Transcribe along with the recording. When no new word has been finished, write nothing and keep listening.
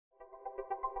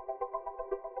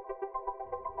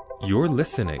You're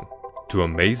listening to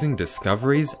Amazing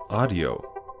Discoveries Audio.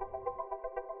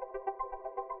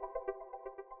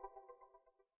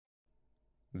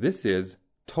 This is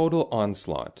Total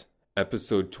Onslaught,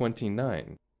 Episode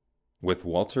 29, with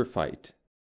Walter Fite.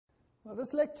 Well,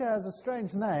 this lecture has a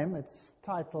strange name. It's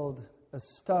titled A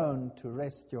Stone to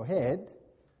Rest Your Head.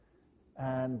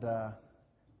 And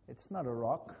it's not a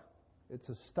rock, it's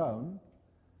a stone.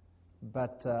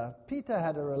 But Peter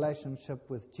had a relationship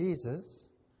with Jesus,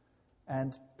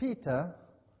 and Peter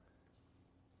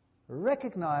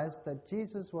recognized that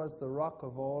Jesus was the rock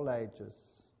of all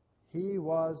ages. He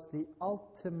was the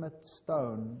ultimate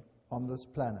stone on this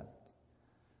planet.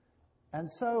 And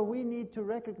so we need to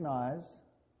recognize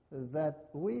that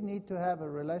we need to have a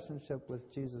relationship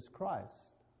with Jesus Christ.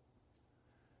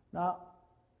 Now,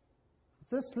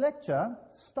 this lecture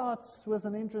starts with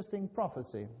an interesting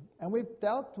prophecy, and we've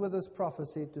dealt with this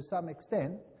prophecy to some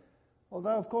extent,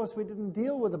 although, of course, we didn't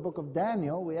deal with the book of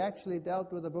Daniel. We actually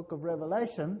dealt with the book of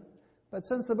Revelation. But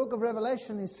since the book of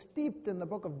Revelation is steeped in the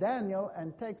book of Daniel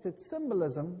and takes its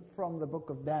symbolism from the book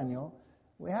of Daniel,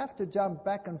 we have to jump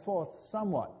back and forth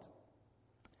somewhat.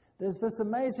 There's this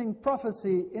amazing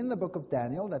prophecy in the book of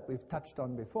Daniel that we've touched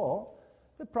on before,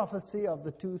 the prophecy of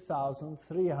the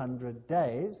 2,300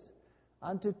 days.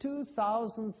 Unto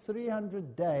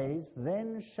 2,300 days,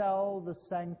 then shall the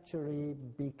sanctuary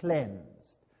be cleansed.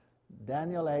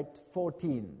 Daniel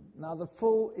 8:14. Now, the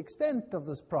full extent of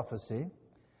this prophecy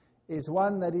is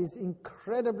one that is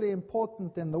incredibly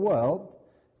important in the world,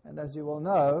 and as you will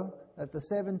know, that the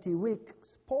 70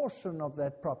 weeks portion of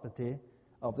that prophecy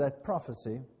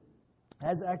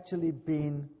has actually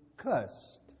been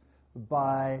cursed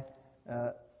by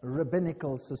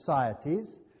rabbinical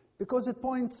societies because it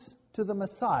points to the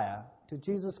Messiah, to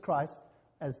Jesus Christ,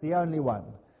 as the only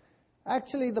one.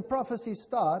 Actually, the prophecy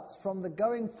starts from the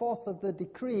going forth of the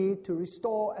decree to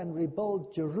restore and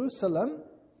rebuild Jerusalem,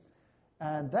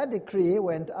 and that decree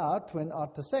went out when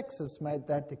Artaxerxes made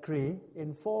that decree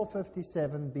in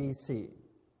 457 BC.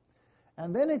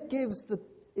 And then it gives the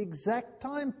exact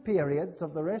time periods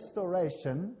of the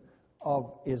restoration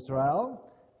of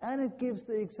Israel, and it gives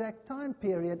the exact time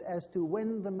period as to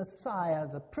when the Messiah,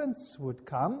 the Prince, would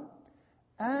come,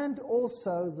 and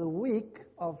also the week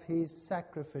of his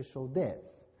sacrificial death.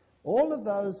 All of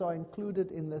those are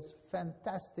included in this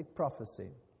fantastic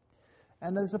prophecy.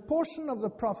 And there's a portion of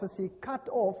the prophecy cut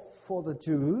off for the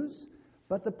Jews,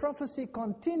 but the prophecy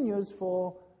continues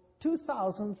for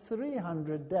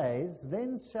 2,300 days,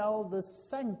 then shall the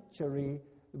sanctuary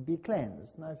be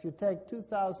cleansed. Now, if you take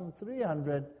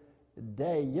 2,300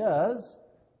 day years,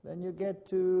 then you get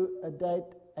to a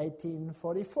date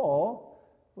 1844,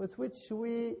 with which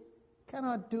we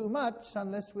cannot do much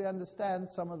unless we understand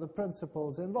some of the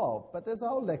principles involved. But there's a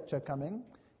whole lecture coming,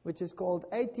 which is called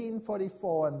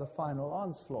 1844 and the Final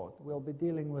Onslaught. We'll be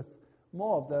dealing with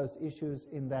more of those issues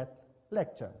in that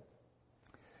lecture.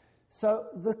 So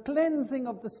the cleansing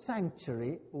of the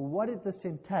sanctuary, what did this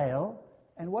entail,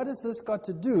 and what has this got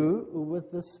to do with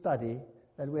this study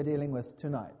that we're dealing with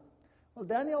tonight? Well,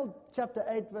 Daniel chapter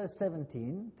 8, verse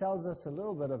 17 tells us a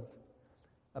little bit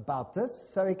about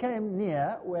this. So he came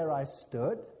near where I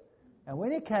stood, and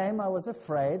when he came, I was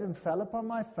afraid and fell upon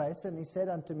my face, and he said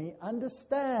unto me,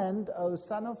 Understand, O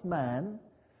Son of Man,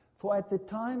 for at the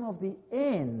time of the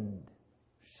end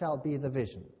shall be the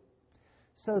vision.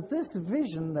 So this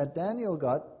vision that Daniel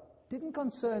got didn't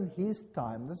concern his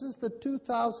time. This is the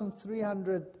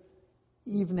 2,300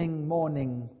 evening,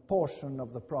 morning portion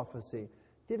of the prophecy.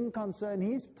 Didn't concern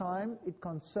his time, it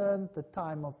concerned the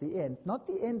time of the end. Not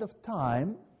the end of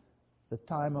time, the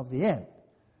time of the end.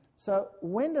 So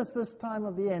when does this time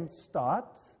of the end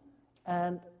start,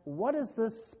 and what does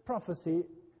this prophecy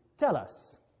tell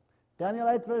us? Daniel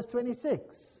 8 verse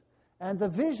 26, and the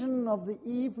vision of the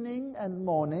evening and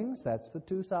mornings, that's the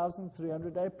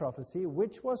 2,300 day prophecy,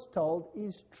 which was told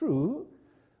is true.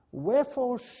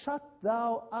 Wherefore shut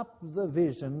thou up the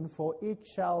vision, for it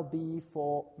shall be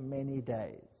for many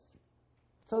days.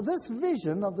 So this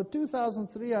vision of the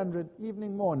 2,300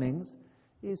 evening mornings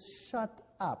is shut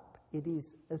up. It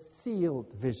is a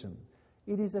sealed vision.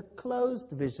 It is a closed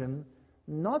vision,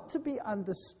 not to be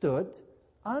understood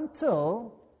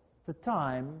until the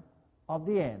time of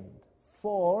the end.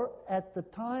 For at the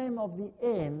time of the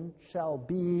end shall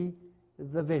be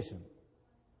the vision.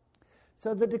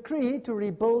 So the decree to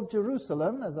rebuild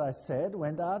Jerusalem, as I said,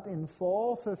 went out in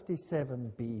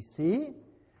 457 BC.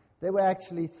 There were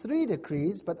actually 3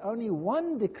 decrees, but only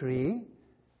one decree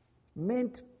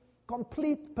meant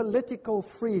complete political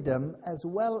freedom as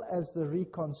well as the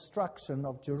reconstruction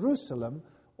of Jerusalem.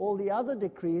 All the other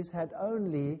decrees had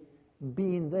only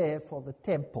been there for the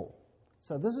temple.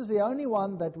 So this is the only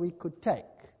one that we could take.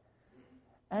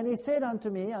 And he said unto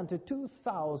me, unto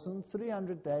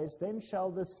 2,300 days, then shall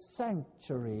the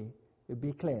sanctuary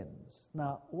be cleansed.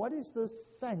 Now, what is the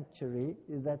sanctuary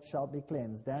that shall be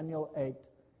cleansed? Daniel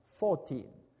 8:14.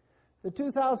 The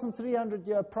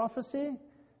 2,300-year prophecy,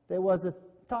 there was a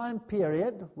time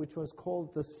period which was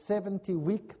called the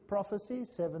 70-week prophecy,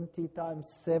 70 times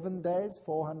 7 days,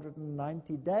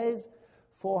 490 days,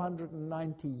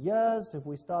 490 years. If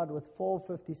we start with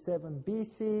 457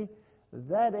 BC,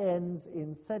 that ends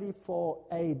in 34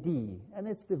 AD, and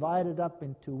it's divided up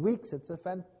in 2 weeks. It's a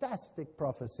fantastic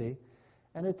prophecy,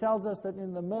 and it tells us that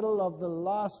in the middle of the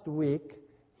last week,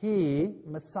 he,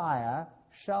 Messiah,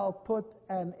 shall put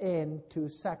an end to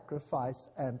sacrifice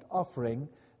and offering.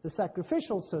 The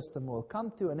sacrificial system will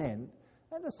come to an end,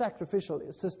 and the sacrificial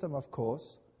system, of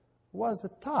course, was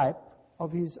a type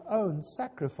of his own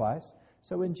sacrifice.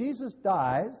 So when Jesus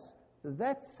dies,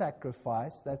 that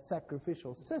sacrifice, that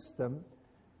sacrificial system,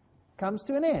 comes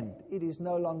to an end. It is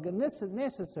no longer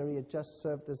necessary. It just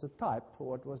served as a type for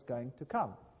what was going to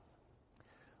come.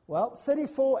 Well,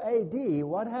 34 AD,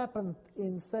 what happened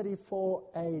in 34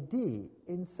 AD?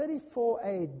 In 34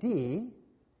 AD,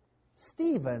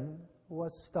 Stephen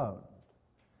was stoned,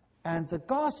 and the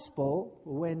gospel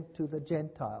went to the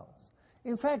Gentiles.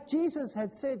 In fact, Jesus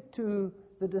had said to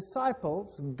the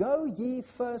disciples, "Go ye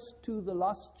first to the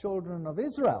lost children of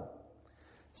Israel."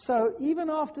 So even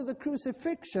after the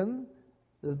crucifixion,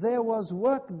 there was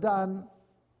work done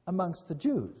amongst the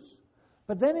Jews.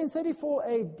 But then in 34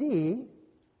 AD,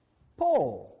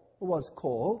 Paul was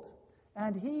called,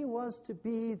 and he was to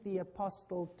be the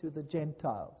apostle to the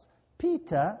Gentiles.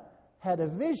 Peter had a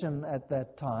vision at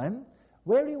that time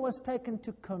where he was taken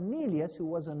to Cornelius, who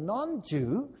was a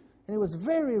non-Jew, and he was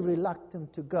very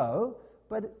reluctant to go.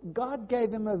 But God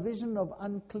gave him a vision of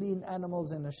unclean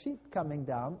animals and a sheep coming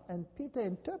down, and Peter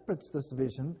interprets this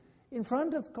vision in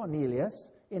front of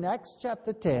Cornelius in Acts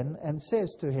chapter 10 and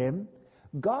says to him,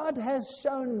 "God has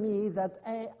shown me that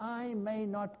I may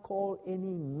not call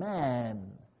any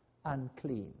man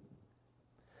unclean."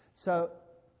 So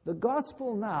the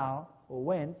gospel now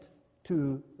went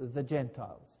to the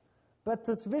Gentiles. But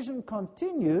this vision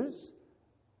continues,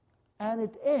 and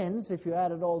it ends, if you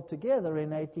add it all together,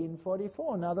 in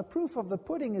 1844. Now, the proof of the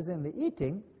pudding is in the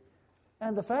eating,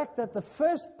 and the fact that the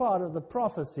first part of the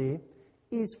prophecy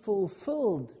is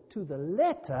fulfilled to the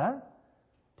letter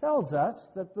tells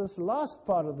us that this last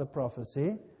part of the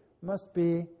prophecy must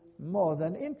be more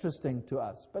than interesting to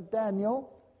us. But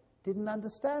Daniel didn't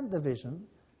understand the vision,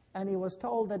 and he was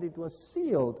told that it was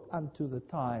sealed unto the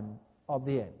time of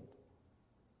the end.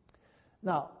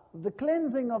 Now, the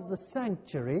cleansing of the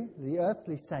sanctuary, the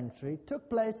earthly sanctuary, took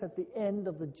place at the end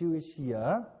of the Jewish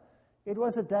year. It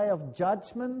was a day of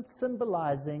judgment,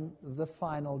 symbolizing the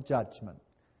final judgment.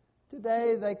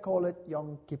 Today they call it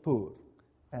Yom Kippur.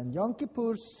 And Yom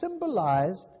Kippur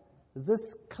symbolized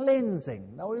this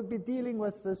cleansing. Now we'll be dealing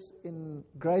with this in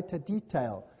greater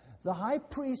detail. The high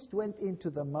priest went into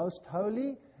the most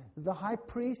holy. The high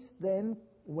priest then,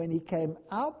 when he came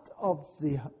out of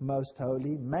the most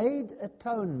holy, made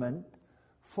atonement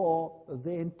for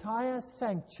the entire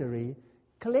sanctuary,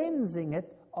 cleansing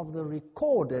it of the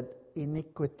recorded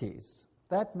iniquities.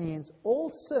 That means all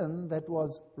sin that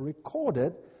was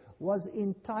recorded was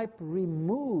in type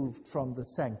removed from the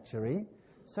sanctuary.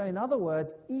 So in other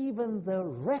words, even the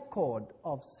record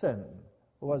of sin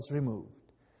was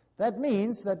removed. That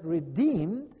means that the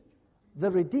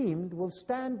redeemed will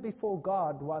stand before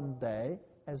God one day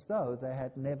as though they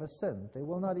had never sinned. There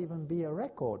will not even be a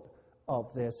record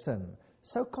of their sin.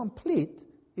 So complete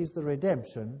is the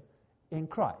redemption in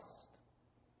Christ.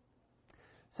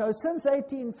 So since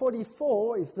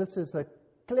 1844, if this is a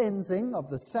cleansing of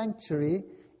the sanctuary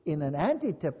in an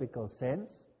antitypical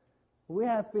sense, we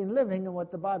have been living in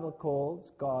what the Bible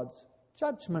calls God's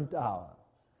judgment hour.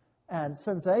 And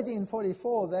since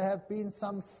 1844, there have been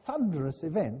some thunderous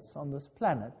events on this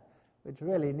planet which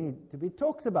really need to be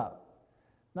talked about.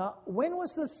 Now, when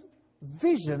was this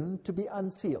vision to be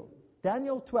unsealed?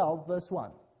 Daniel 12, verse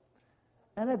 1.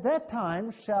 "And at that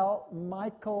time shall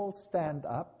Michael stand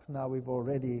up." Now, we've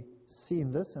already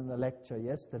seen this in the lecture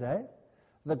yesterday.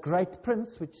 "The great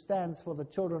prince which stands for the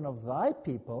children of thy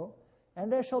people,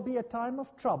 and there shall be a time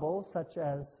of trouble such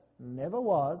as never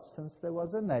was since there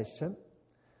was a nation."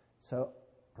 So,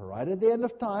 right at the end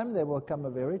of time, there will come a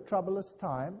very troublous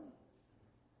time.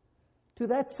 "To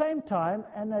that same time,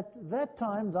 and at that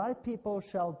time thy people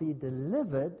shall be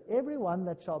delivered, every one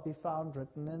that shall be found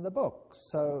written in the book."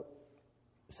 So,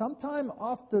 sometime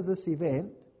after this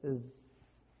event,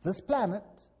 this planet,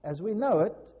 as we know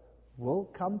it, will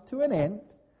come to an end,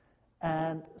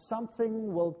 and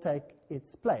something will take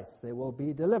its place. There will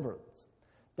be deliverance.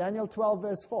 Daniel 12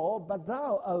 verse 4, "But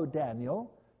thou, O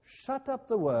Daniel, shut up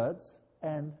the words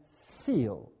and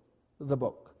seal the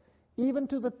book, even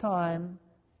to the time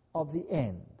of the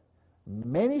end.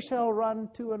 Many shall run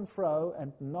to and fro,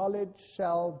 and knowledge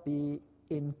shall be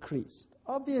increased."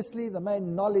 Obviously, the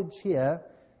main knowledge here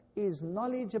is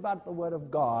knowledge about the Word of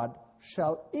God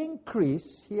shall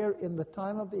increase here in the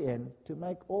time of the end to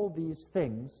make all these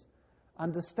things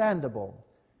understandable.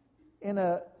 In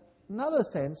another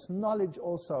sense, knowledge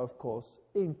also, of course,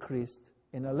 increased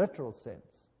in a literal sense.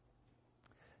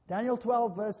 Daniel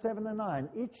 12, verse 7 and 9,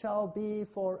 "It shall be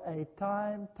for a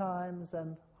time, times,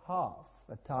 and half."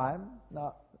 A time,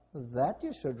 now that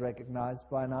you should recognize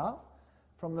by now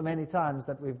from the many times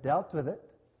that we've dealt with it.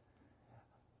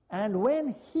 "And when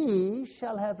he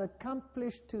shall have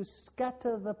accomplished to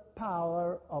scatter the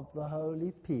power of the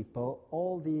holy people,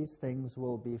 all these things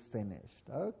will be finished."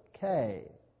 Okay,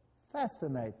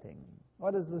 fascinating.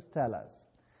 What does this tell us?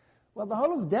 Well, the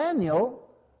whole of Daniel,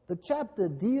 the chapter,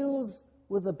 deals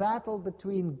with the battle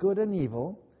between good and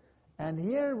evil. And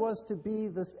here was to be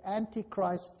this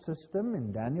Antichrist system.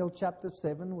 In Daniel chapter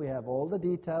 7, we have all the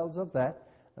details of that.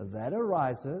 That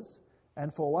arises.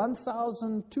 And for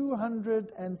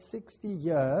 1,260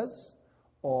 years,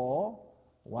 or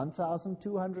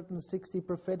 1,260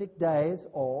 prophetic days,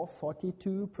 or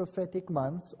 42 prophetic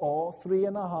months, or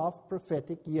 3.5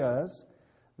 prophetic years,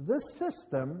 this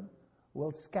system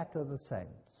will scatter the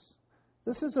saints.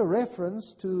 This is a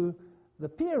reference to the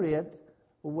period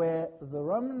where the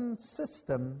Roman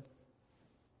system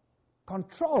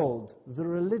controlled the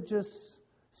religious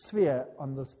sphere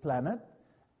on this planet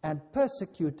and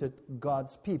persecuted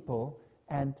God's people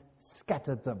and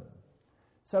scattered them.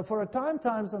 So for a time,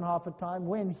 times, and half a time,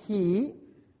 when he,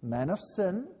 man of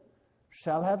sin,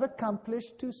 shall have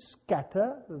accomplished to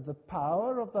scatter the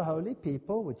power of the holy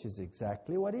people, which is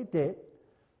exactly what he did,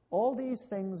 all these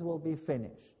things will be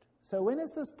finished. So when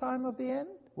is this time of the end?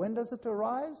 When does it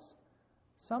arise?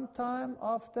 Sometime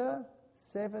after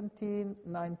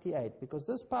 1798, because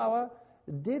this power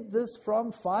did this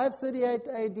from 538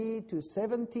 AD to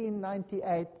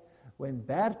 1798, when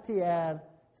Berthier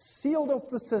sealed off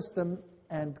the system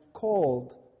and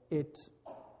called it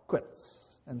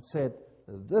quits and said,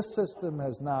 this system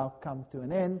has now come to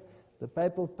an end. The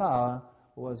papal power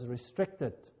was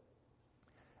restricted.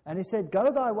 And he said,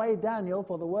 "Go thy way, Daniel,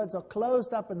 for the words are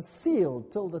closed up and sealed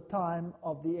till the time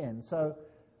of the end." So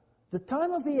the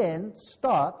time of the end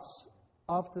starts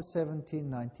after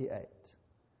 1798.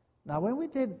 Now, when we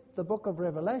did the book of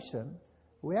Revelation,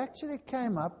 we actually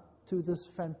came up to this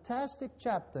fantastic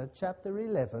chapter, chapter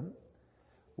 11,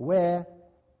 where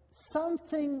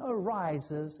something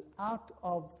arises out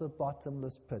of the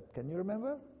bottomless pit. Can you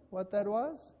remember what that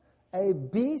was? A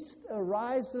beast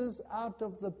arises out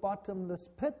of the bottomless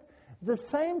pit. The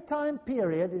same time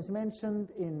period is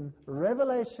mentioned in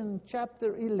Revelation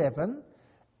chapter 11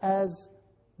 as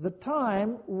the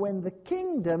time when the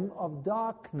kingdom of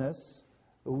darkness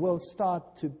will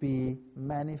start to be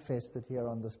manifested here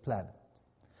on this planet.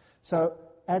 So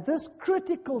at this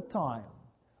critical time,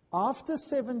 after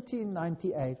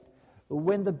 1798,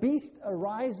 when the beast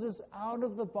arises out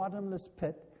of the bottomless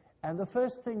pit, and the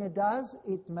first thing it does,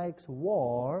 it makes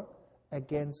war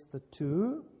against the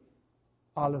two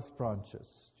olive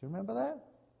branches. Do you remember that?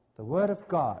 The Word of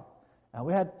God. And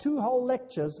we had 2 whole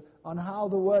lectures on how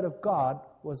the Word of God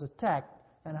was attacked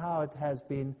and how it has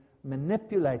been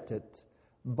manipulated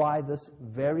by this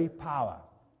very power.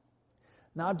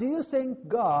 Now, do you think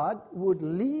God would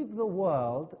leave the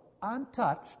world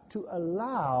untouched to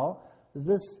allow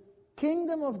this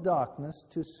kingdom of darkness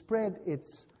to spread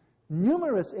its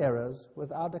numerous errors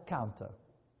without a counter?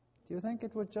 Do you think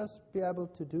it would just be able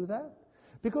to do that?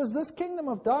 Because this kingdom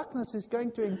of darkness is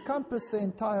going to encompass the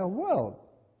entire world.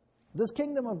 This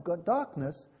kingdom of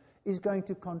darkness is going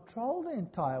to control the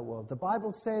entire world. The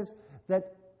Bible says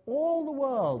that all the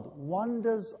world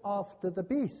wanders after the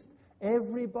beast.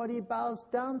 Everybody bows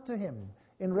down to him.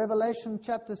 In Revelation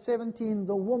chapter 17,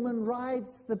 the woman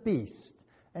rides the beast,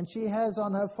 and she has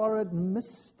on her forehead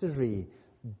mystery,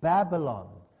 Babylon,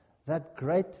 that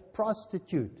great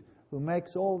prostitute who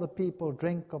makes all the people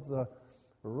drink of the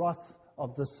wrath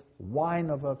of this wine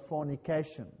of her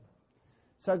fornication.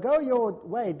 So go your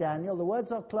way, Daniel. The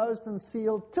words are closed and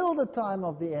sealed till the time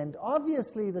of the end.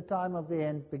 Obviously, the time of the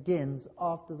end begins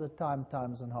after the time,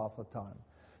 times, and half a time.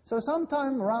 So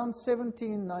sometime around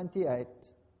 1798,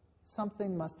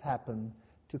 something must happen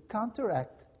to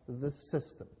counteract this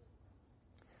system.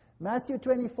 Matthew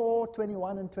 24,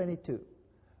 21, and 22.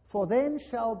 For then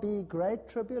shall be great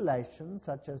tribulation,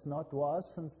 such as not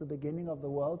was since the beginning of the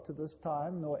world to this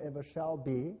time, nor ever shall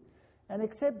be. And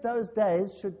except those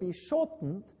days should be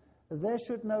shortened, there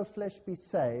should no flesh be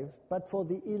saved. But for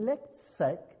the elect's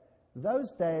sake,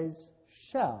 those days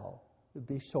shall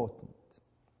be shortened.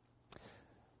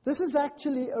 This is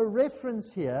actually a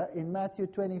reference here in Matthew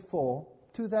 24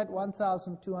 to that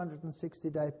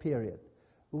 1,260-day period,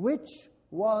 which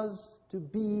was to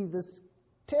be this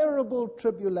terrible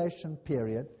tribulation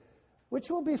period, which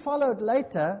will be followed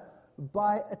later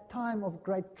by a time of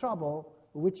great trouble,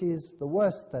 which is the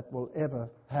worst that will ever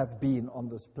have been on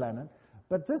this planet.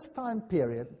 But this time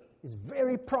period is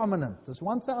very prominent. This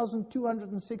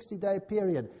 1,260-day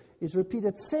period is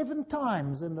repeated 7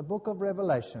 times in the book of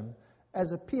Revelation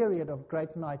as a period of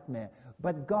great nightmare.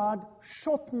 But God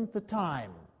shortened the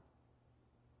time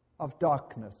of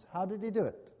darkness. How did he do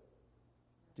it?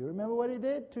 Do you remember what he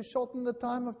did to shorten the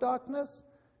time of darkness?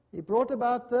 He brought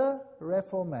about the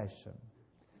Reformation.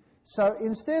 So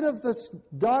instead of this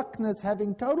darkness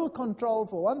having total control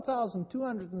for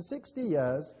 1,260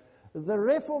 years, the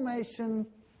Reformation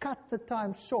cut the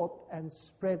time short and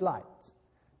spread light.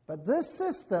 But this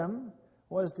system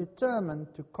was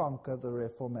determined to conquer the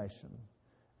Reformation.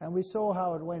 And we saw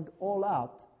how it went all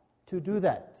out to do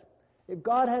that. If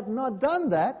God had not done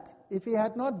that, if he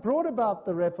had not brought about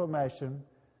the Reformation,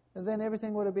 then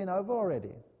everything would have been over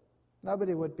already.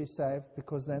 Nobody would be saved,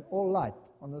 because then all light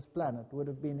on this planet would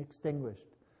have been extinguished.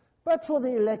 But for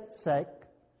the elect's sake,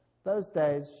 those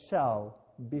days shall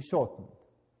be shortened.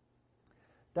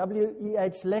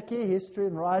 W.E.H. Lecky, History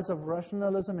and Rise of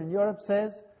Rationalism in Europe,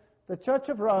 says, the Church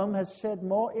of Rome has shed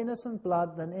more innocent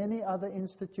blood than any other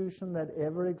institution that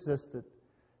ever existed.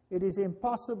 It is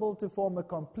impossible to form a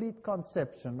complete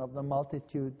conception of the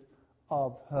multitude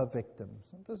of her victims.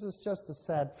 And this is just a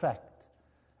sad fact.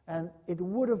 And it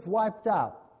would have wiped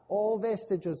out all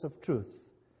vestiges of truth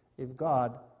if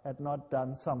God had not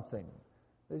done something.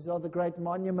 These are the great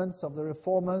monuments of the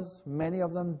Reformers. Many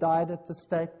of them died at the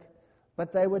stake.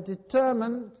 But they were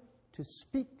determined to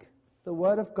speak the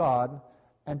Word of God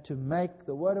and to make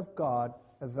the Word of God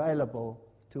available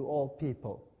to all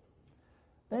people.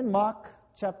 Then Mark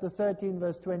chapter 13,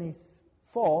 verse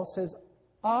 24 says,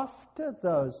 after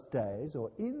those days,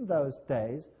 or in those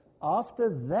days, after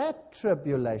that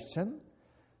tribulation,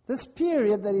 this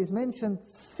period that is mentioned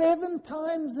 7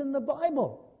 times in the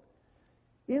Bible,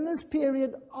 in this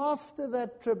period after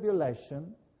that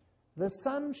tribulation, the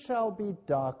sun shall be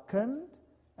darkened,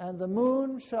 and the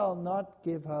moon shall not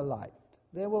give her light.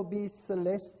 There will be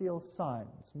celestial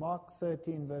signs. Mark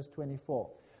 13, verse 24.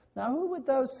 Now, who would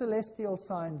those celestial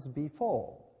signs be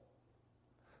for?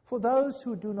 For those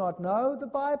who do not know the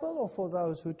Bible, or for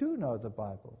those who do know the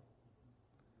Bible?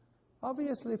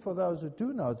 Obviously for those who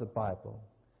do know the Bible.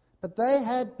 But they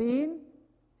had been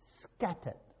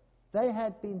scattered. They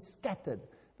had been scattered.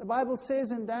 The Bible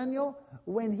says in Daniel,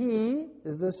 when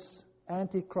this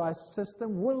Antichrist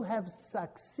system, will have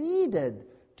succeeded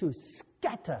to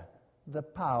scatter the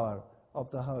power of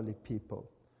the holy people.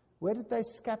 Where did they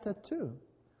scatter to?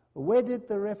 Where did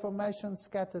the Reformation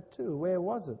scatter to? Where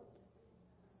was it?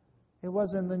 It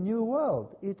was in the New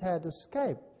World. It had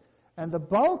escaped. And the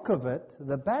bulk of it,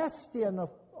 the bastion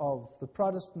of the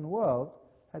Protestant world,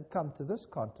 had come to this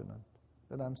continent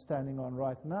that I'm standing on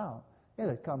right now. It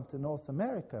had come to North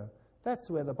America. That's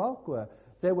where the bulk were.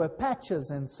 There were patches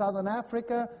in Southern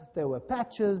Africa. There were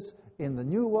patches in the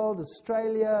New World,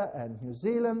 Australia and New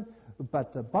Zealand.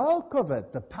 But the bulk of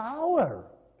it, the power,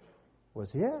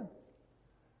 was here.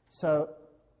 So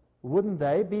wouldn't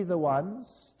they be the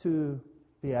ones to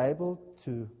be able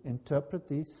to interpret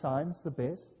these signs the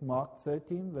best? Mark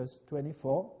 13, verse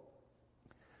 24.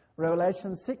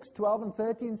 Revelation 6, 12 and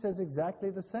 13 says exactly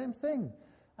the same thing.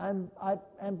 And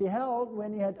beheld,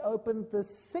 when he had opened the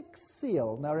 6th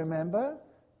seal. Now remember,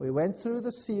 we went through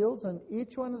the seals, and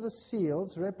each one of the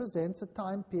seals represents a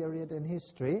time period in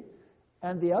history.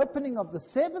 And the opening of the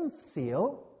 7th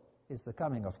seal is the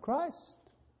coming of Christ.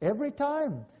 Every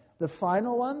time. The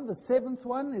final one, the 7th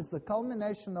one, is the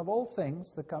culmination of all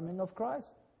things, the coming of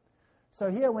Christ.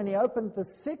 So here, when he opened the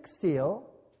 6th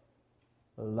seal,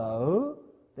 lo,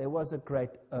 there was a great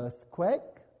earthquake.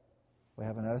 We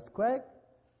have an earthquake.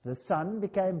 The sun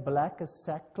became black as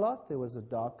sackcloth. There was a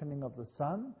darkening of the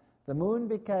sun. The moon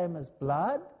became as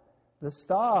blood. The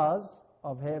stars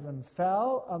of heaven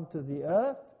fell unto the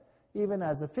earth, even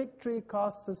as a fig tree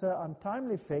casteth her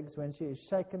untimely figs when she is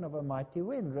shaken of a mighty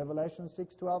wind. Revelation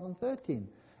 6, 12 and 13.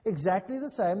 Exactly the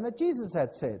same that Jesus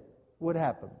had said would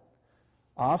happen.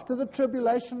 After the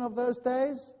tribulation of those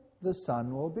days, the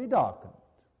sun will be darkened.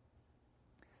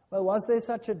 Well, was there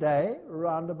such a day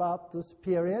round about this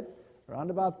period,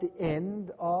 round about the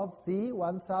end of the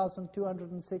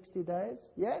 1,260 days?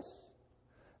 Yes.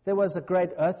 There was a great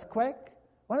earthquake,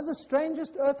 one of the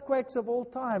strangest earthquakes of all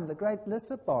time, the Great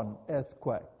Lisbon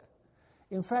earthquake.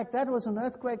 In fact, that was an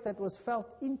earthquake that was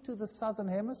felt into the southern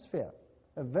hemisphere,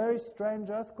 a very strange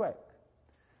earthquake.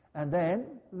 And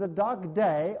then the dark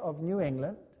day of New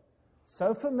England,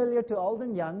 so familiar to old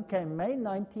and young, came May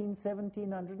 19,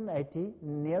 1780.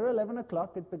 Near 11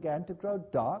 o'clock it began to grow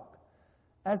dark,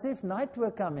 as if night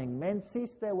were coming. Men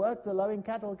ceased their work, the lowing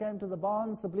cattle came to the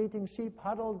barns, the bleating sheep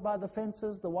huddled by the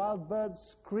fences, the wild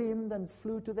birds screamed and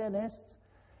flew to their nests.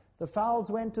 The fowls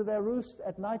went to their roost.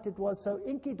 At night it was so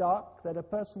inky dark that a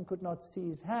person could not see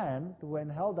his hand when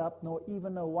held up, nor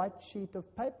even a white sheet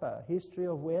of paper. History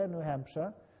of Ware, New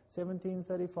Hampshire,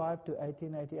 1735 to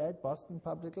 1888, Boston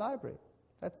Public Library.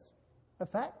 That's a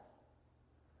fact.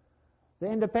 The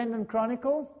Independent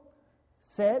Chronicle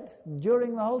said,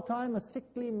 during the whole time a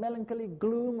sickly, melancholy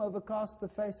gloom overcast the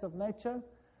face of nature,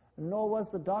 nor was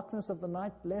the darkness of the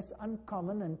night less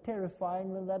uncommon and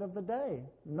terrifying than that of the day.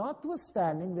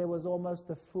 Notwithstanding there was almost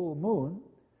a full moon,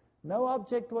 no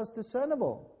object was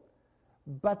discernible,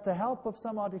 but the help of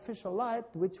some artificial light,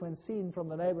 which when seen from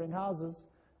the neighboring houses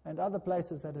and other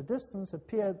places at a distance,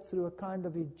 appeared through a kind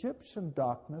of Egyptian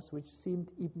darkness which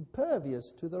seemed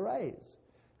impervious to the rays.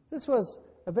 This was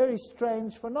a very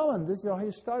strange phenomenon. These are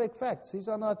historic facts. These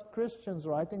are not Christians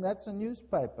writing. That's a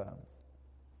newspaper.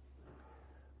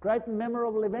 Great and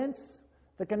memorable events.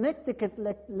 The Connecticut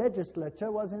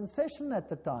legislature was in session at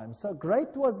the time. So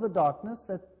great was the darkness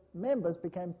that members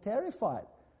became terrified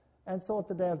and thought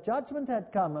the day of judgment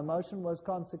had come. A motion was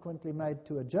consequently made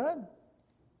to adjourn.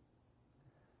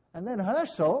 And then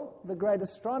Herschel, the great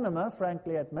astronomer,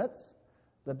 frankly admits,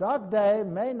 the dark day,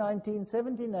 May 19,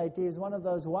 1780, is one of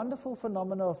those wonderful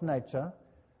phenomena of nature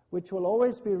which will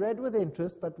always be read with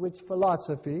interest, but which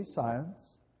philosophy,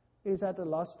 science, is at a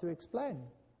loss to explain.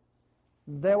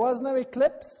 There was no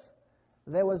eclipse.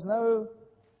 There was no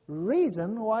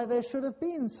reason why there should have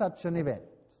been such an event.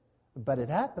 But it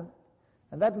happened.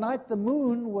 And that night the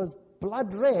moon was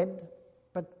blood red,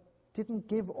 but didn't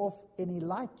give off any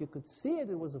light. You could see it.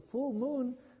 It was a full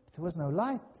moon, but there was no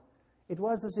light. It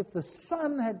was as if the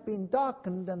sun had been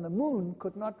darkened and the moon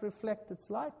could not reflect its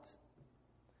light.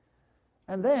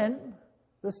 And then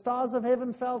the stars of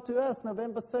heaven fell to earth,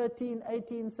 November 13,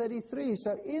 1833.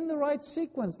 So in the right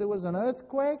sequence, there was an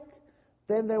earthquake,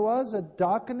 then there was a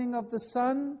darkening of the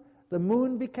sun, the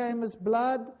moon became as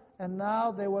blood, and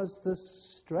now there was this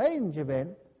strange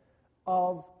event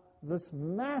of this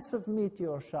massive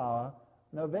meteor shower,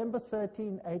 November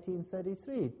 13,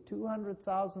 1833,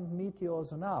 200,000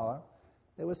 meteors an hour.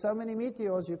 There were so many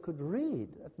meteors you could read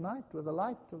at night with the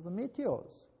light of the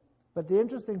meteors. But the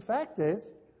interesting fact is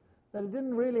that it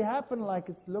didn't really happen like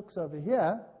it looks over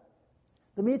here.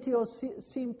 The meteors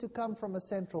seemed to come from a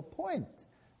central point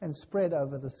and spread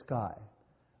over the sky,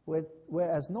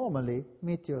 whereas normally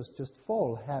meteors just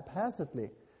fall haphazardly.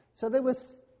 So there were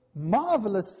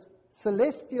marvelous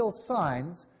celestial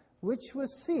signs which were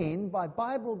seen by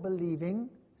Bible-believing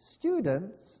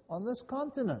students on this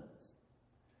continent.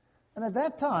 And at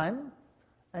that time,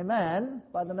 a man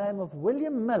by the name of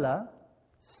William Miller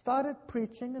started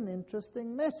preaching an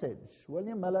interesting message.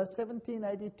 William Miller,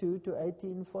 1782 to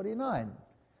 1849.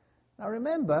 Now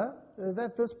remember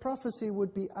that this prophecy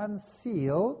would be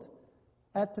unsealed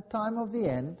at the time of the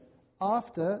end,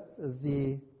 after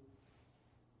the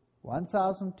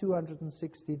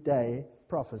 1,260-day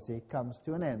prophecy comes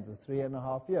to an end, the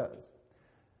 3.5 years.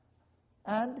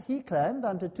 And he claimed,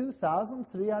 unto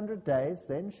 2,300 days,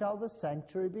 then shall the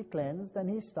sanctuary be cleansed, and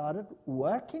he started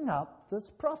working out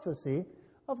this prophecy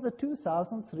of the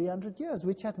 2,300 years,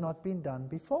 which had not been done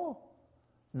before.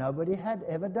 Nobody had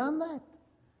ever done that.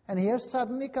 And here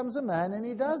suddenly comes a man and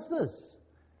he does this.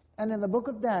 And in the book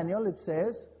of Daniel it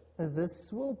says,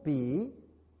 this will be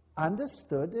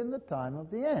understood in the time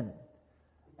of the end.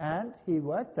 And he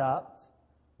worked out,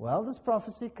 well, this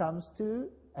prophecy comes to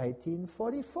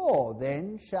 1844.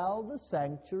 Then shall the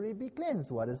sanctuary be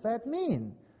cleansed. What does that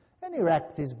mean? And he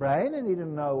racked his brain and he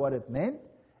didn't know what it meant.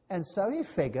 And so he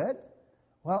figured,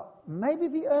 well, maybe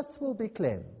the earth will be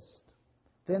cleansed.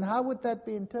 Then how would that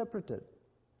be interpreted?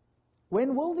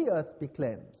 When will the earth be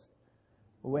cleansed?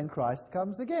 When Christ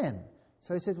comes again.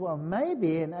 So he said, well,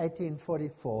 maybe in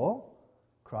 1844,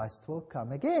 Christ will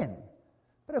come again.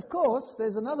 But of course,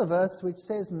 there's another verse which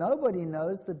says nobody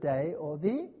knows the day or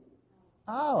the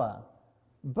hour.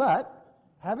 But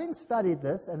having studied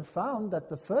this and found that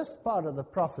the first part of the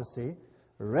prophecy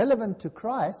relevant to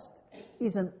Christ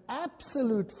is an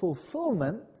absolute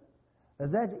fulfillment,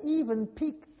 that even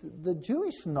piqued the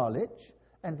Jewish knowledge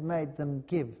and made them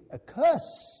give a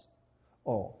curse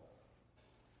or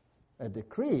a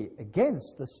decree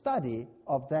against the study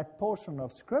of that portion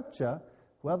of Scripture,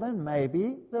 well then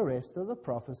maybe the rest of the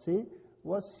prophecy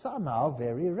was somehow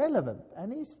very relevant.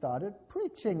 And he started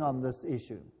preaching on this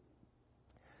issue.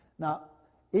 Now,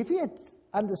 if he had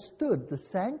understood the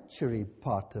sanctuary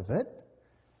part of it,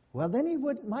 well then he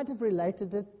might have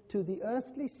related it to the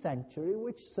earthly sanctuary,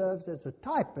 which serves as a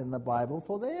type in the Bible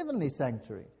for the heavenly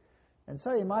sanctuary. And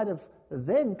so he might have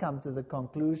then come to the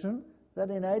conclusion that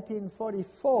in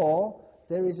 1844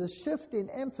 there is a shift in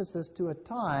emphasis to a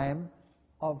time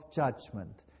of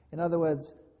judgment. In other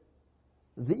words,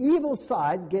 the evil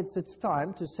side gets its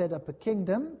time to set up a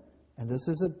kingdom, and this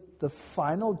is the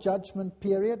final judgment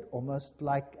period, almost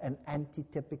like an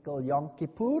antitypical Yom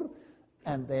Kippur,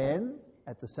 and then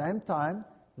at the same time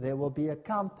there will be a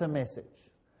counter message.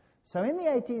 So in the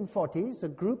 1840s, a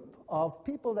group of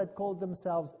people that called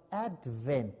themselves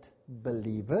Advent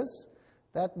believers,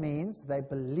 that means they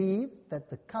believed that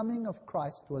the coming of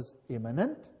Christ was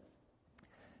imminent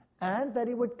and that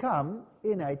he would come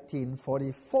in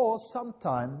 1844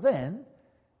 sometime then,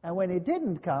 and when he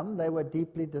didn't come, they were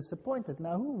deeply disappointed.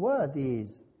 Now, who were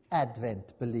these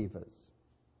Advent believers?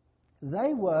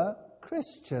 They were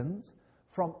Christians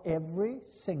from every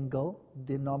single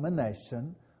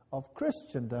denomination of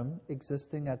Christendom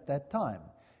existing at that time.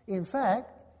 In fact,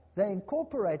 they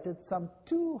incorporated some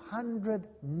 200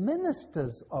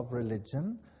 ministers of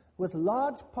religion with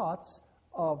large parts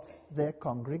of their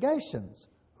congregations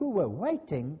who were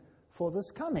waiting for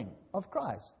this coming of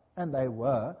Christ. And they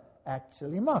were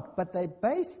actually mocked. But they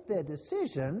based their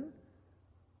decision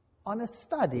on a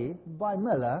study by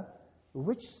Miller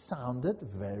which sounded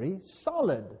very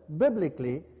solid,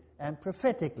 biblically and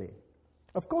prophetically.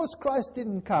 Of course, Christ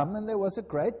didn't come, and there was a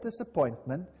great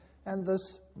disappointment, and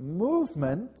this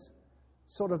movement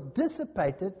sort of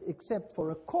dissipated except for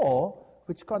a core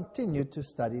which continued to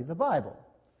study the Bible.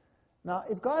 Now,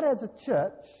 if God has a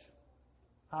church,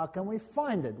 how can we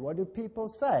find it? What do people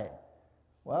say?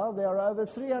 Well, there are over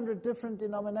 300 different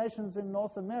denominations in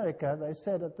North America, they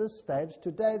said at this stage.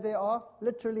 Today there are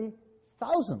literally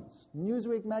thousands.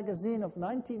 Newsweek magazine of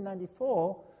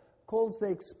 1994 calls the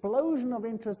explosion of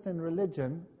interest in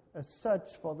religion a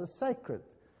search for the sacred.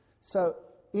 So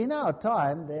in our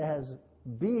time, there has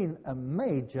been a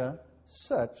major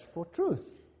search for truth.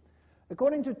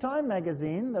 According to Time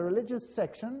magazine, the religious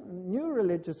section, new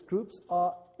religious groups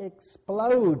are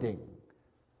exploding.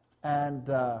 And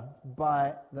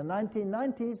by the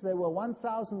 1990s, there were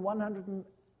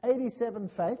 1,187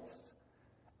 faiths,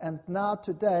 and now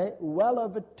today, well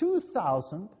over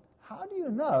 2,000. How do you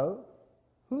know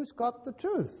who's got the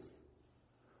truth?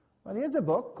 Well, here's a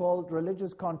book called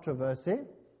Religious Controversy,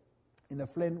 in a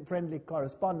friendly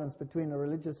correspondence between a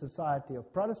religious society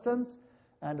of Protestants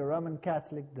and a Roman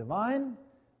Catholic divine.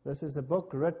 This is a book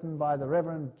written by the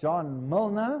Reverend John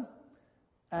Milner,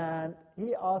 and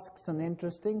he asks an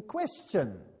interesting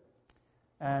question.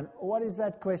 And what is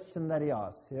that question that he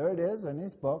asks? Here it is in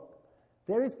his book.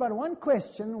 There is but one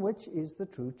question, which is the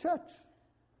true church.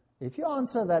 If you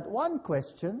answer that one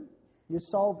question, you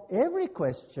solve every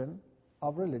question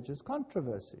of religious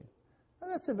controversy. And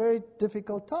that's a very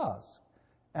difficult task.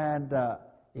 And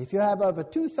if you have over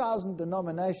 2,000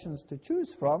 denominations to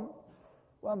choose from,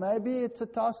 well, maybe it's a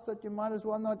task that you might as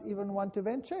well not even want to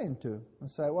venture into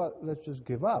and say, well, let's just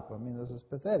give up. I mean, this is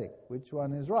pathetic. Which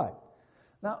one is right?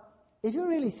 Now, if you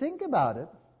really think about it,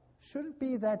 should it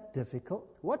be that difficult?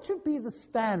 What should be the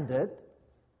standard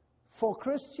for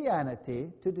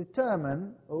Christianity to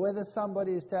determine whether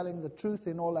somebody is telling the truth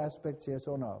in all aspects, yes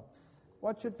or no?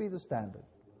 What should be the standard?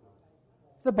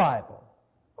 The Bible.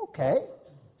 Okay,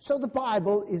 so the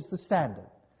Bible is the standard.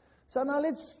 So now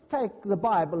let's take the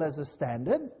Bible as a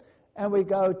standard, and we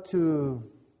go to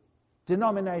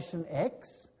denomination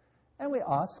X, and we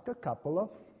ask a couple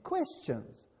of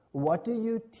questions. What do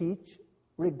you teach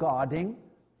regarding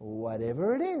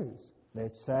whatever it is?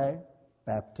 Let's say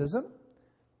baptism.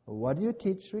 What do you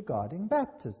teach regarding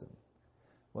baptism?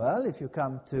 Well, if you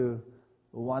come to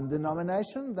one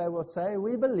denomination, they will say,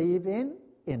 we believe in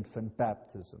infant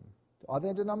baptism. Are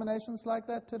there denominations like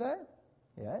that today?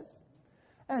 Yes.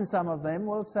 And some of them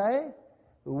will say,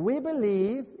 we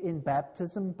believe in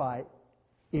baptism by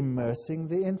immersing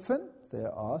the infant.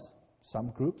 There are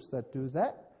some groups that do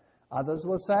that. Others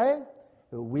will say,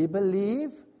 we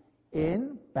believe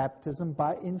in baptism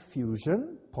by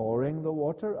infusion, pouring the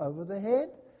water over the head.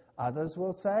 Others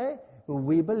will say,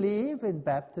 we believe in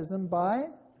baptism by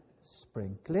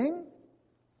sprinkling.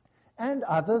 And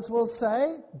others will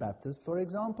say, Baptists for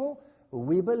example,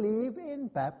 we believe in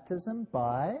baptism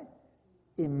by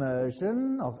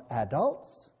immersion of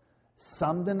adults.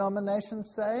 Some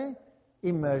denominations say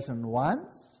immersion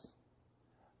once.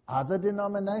 Other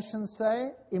denominations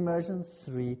say immersion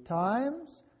 3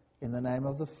 times in the name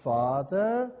of the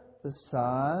Father, the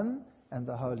Son, and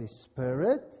the Holy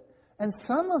Spirit. And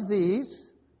some of these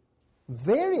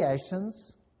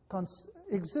variations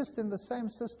exist in the same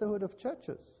sisterhood of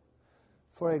churches.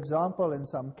 For example, in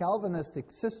some Calvinistic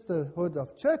sisterhood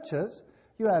of churches,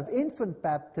 you have infant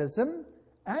baptism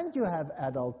and you have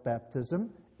adult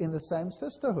baptism in the same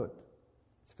sisterhood.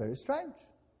 It's very strange.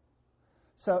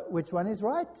 So which one is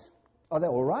right? Are they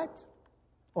all right?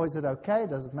 Or is it okay?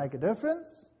 Does it make a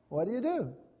difference? What do you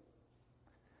do?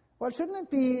 Well, shouldn't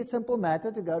it be a simple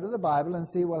matter to go to the Bible and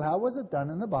see, well, how was it done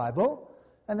in the Bible?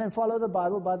 And then follow the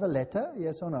Bible by the letter,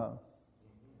 yes or no?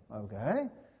 Okay.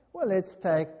 Well, let's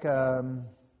take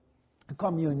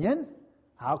communion.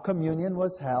 How communion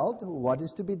was held. What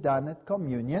is to be done at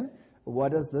communion.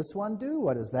 What does this one do?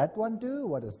 What does that one do?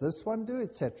 What does this one do?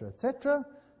 Etc., etc.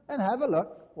 And have a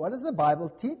look. What does the Bible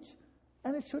teach?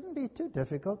 And it shouldn't be too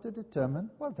difficult to determine,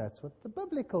 well, that's what the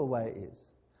biblical way is.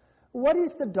 What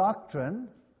is the doctrine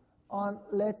on,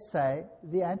 let's say,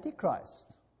 the Antichrist?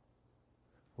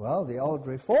 Well, the old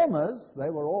reformers, they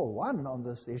were all one on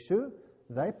this issue.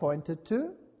 They pointed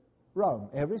to Rome,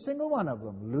 every single one of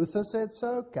them. Luther said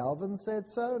so, Calvin said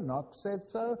so, Knox said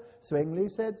so, Zwingli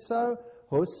said so,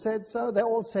 Hus said so. They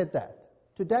all said that.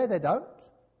 Today they don't.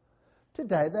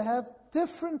 Today they have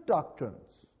different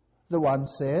doctrines. The one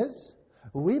says,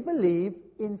 we believe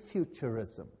in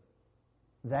futurism.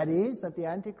 That is, that the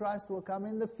Antichrist will come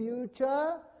in the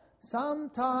future,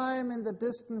 sometime in the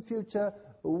distant future,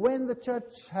 when the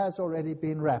church has already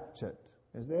been raptured.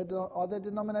 Are there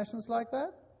denominations like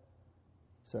that?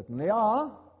 Certainly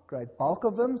are. Great bulk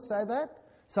of them say that.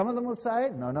 Some of them will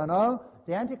say, no, no, no,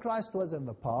 the Antichrist was in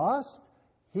the past.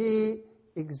 He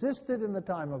existed in the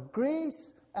time of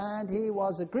Greece, and he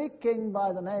was a Greek king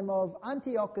by the name of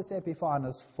Antiochus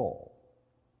Epiphanes IV.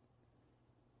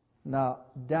 Now,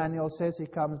 Daniel says he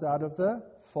comes out of the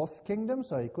 4th kingdom,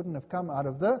 so he couldn't have come out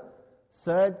of the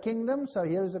 3rd kingdom, so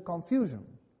here is a confusion.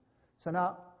 So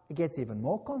now, it gets even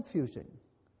more confusing.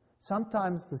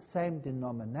 Sometimes the same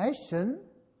denomination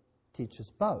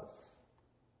teaches both.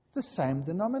 The same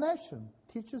denomination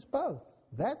teaches both.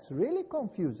 That's really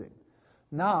confusing.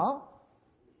 Now,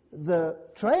 the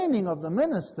training of the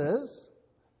ministers,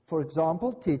 for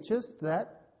example, teaches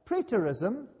that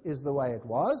preterism is the way it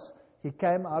was. He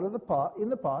came out of in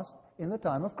the past, in the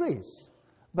time of Greece.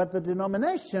 But the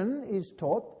denomination is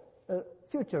taught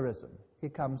futurism. He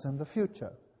comes in the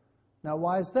future. Now,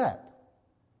 why is that?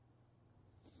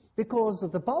 Because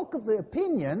the bulk of the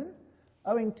opinion,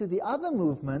 owing to the other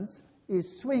movements,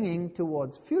 is swinging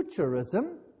towards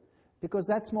futurism, because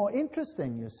that's more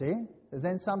interesting, you see.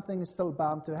 Then something is still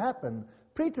bound to happen.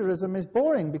 Preterism is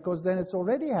boring, because then it's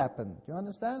already happened. Do you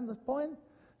understand the point?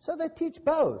 So they teach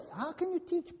both. How can you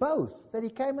teach both? That he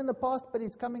came in the past, but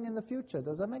he's coming in the future.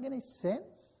 Does that make any sense?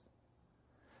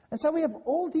 And so we have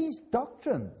all these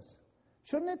doctrines.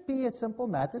 Shouldn't it be a simple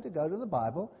matter to go to the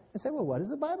Bible and say, well, what does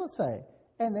the Bible say?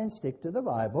 And then stick to the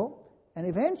Bible. And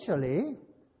eventually,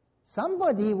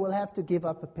 somebody will have to give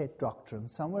up a pet doctrine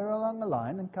somewhere along the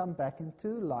line and come back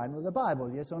into line with the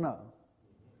Bible, yes or no?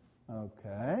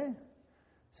 Okay.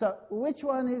 So which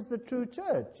one is the true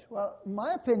church? Well,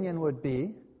 my opinion would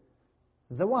be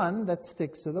the one that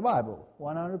sticks to the Bible,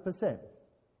 100%.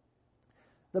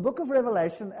 The book of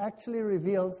Revelation actually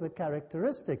reveals the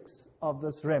characteristics of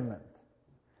this remnant.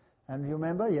 And you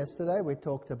remember yesterday we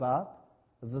talked about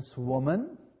this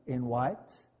woman in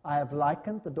white. I have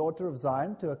likened the daughter of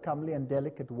Zion to a comely and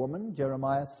delicate woman,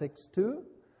 Jeremiah 6:2.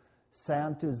 Say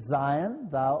unto Zion,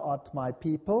 thou art my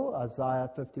people, Isaiah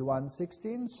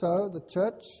 51:16. So the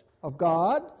church of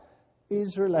God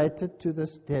is related to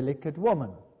this delicate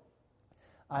woman.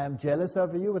 I am jealous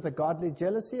over you with a godly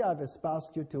jealousy. I've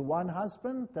espoused you to one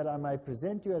husband, that I may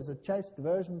present you as a chaste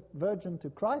virgin to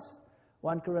Christ.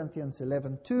 1 Corinthians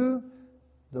 11:2,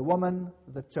 the woman,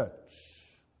 the church.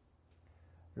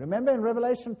 Remember in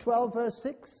Revelation 12, verse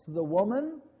 6, the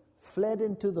woman fled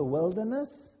into the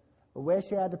wilderness, where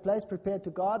she had a place prepared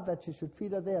to God, that she should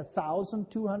feed her there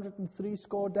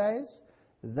 1,203 days.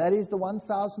 That is the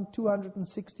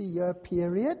 1,260-year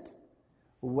period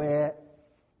where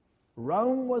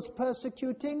Rome was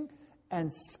persecuting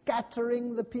and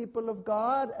scattering the people of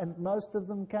God, and most of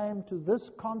them came to this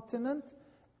continent,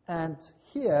 and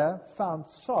here found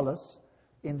solace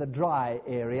in the dry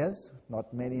areas,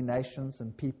 not many nations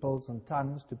and peoples and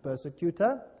tongues to persecute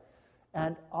her.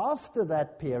 And after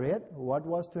that period, what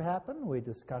was to happen? We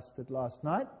discussed it last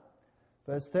night.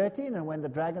 Verse 13, and when the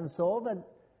dragon saw that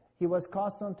he was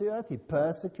cast onto earth, he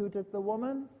persecuted the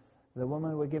woman. The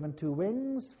woman were given 2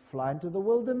 wings, fly into the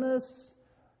wilderness,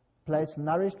 place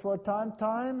nourished for a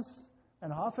times,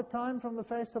 and half a time from the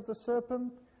face of the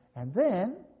serpent. And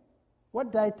then,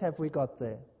 what date have we got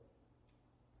there?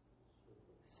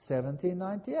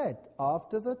 1798,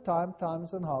 after the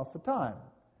times, and half a time.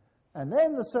 And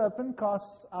then the serpent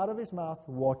casts out of his mouth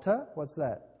water. What's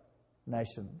that?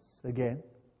 Nations. Again,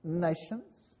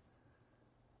 nations.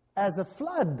 As a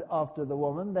flood after the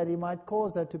woman, that he might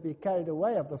cause her to be carried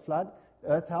away of the flood.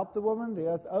 Earth helped the woman. The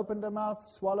earth opened her mouth,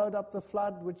 swallowed up the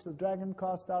flood, which the dragon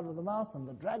cast out of the mouth. And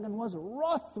the dragon was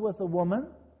wroth with the woman,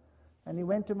 and he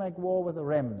went to make war with a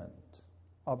remnant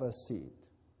of her seed.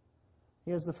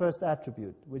 Here's the first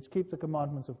attribute, which keep the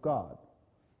commandments of God.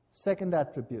 Second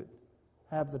attribute,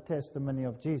 have the testimony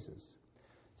of Jesus.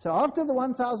 So after the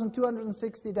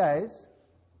 1,260 days,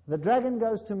 the dragon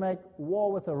goes to make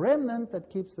war with a remnant that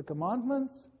keeps the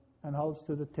commandments and holds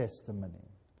to the testimony.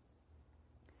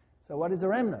 So what is a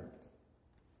remnant?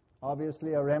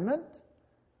 Obviously a remnant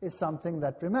is something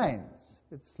that remains.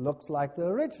 It looks like the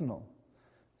original.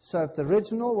 So if the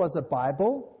original was a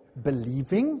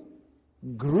Bible-believing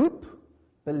group,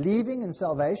 believing in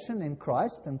salvation in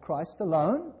Christ and Christ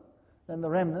alone, then the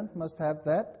remnant must have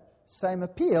that same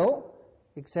appeal,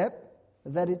 except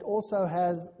that it also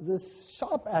has this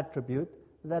sharp attribute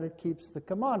that it keeps the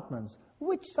commandments,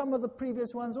 which some of the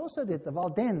previous ones also did. The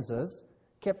Valdensers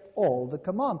kept all the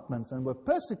commandments and were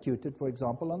persecuted, for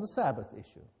example, on the Sabbath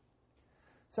issue.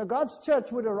 So God's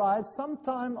church would arise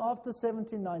sometime after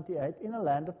 1798 in a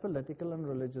land of political and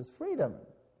religious freedom.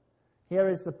 Here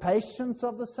is the patience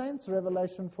of the saints,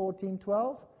 Revelation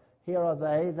 14:12. Here are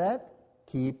they that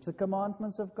keep the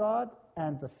commandments of God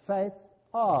and the faith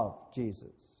of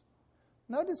Jesus.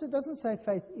 Notice it doesn't say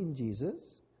faith in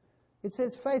Jesus. It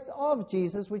says faith of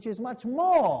Jesus, which is much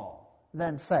more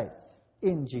than faith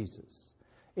in Jesus.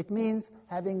 It means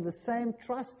having the same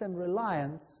trust and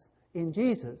reliance in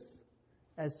Jesus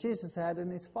as Jesus had in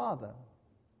his Father.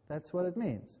 That's what it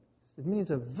means. It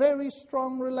means a very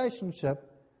strong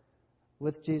relationship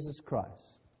with Jesus Christ.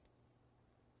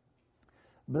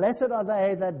 Blessed are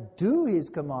they that do his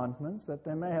commandments, that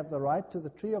they may have the right to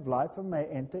the tree of life and may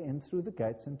enter in through the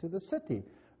gates into the city.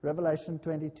 Revelation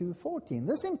 22:14.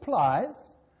 This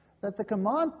implies that the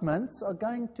commandments are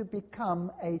going to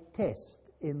become a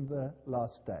test in the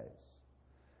last days,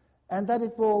 and that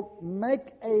it will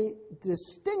make a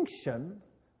distinction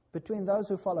between those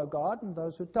who follow God and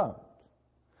those who don't.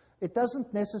 It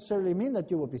doesn't necessarily mean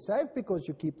that you will be saved because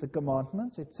you keep the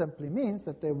commandments. It simply means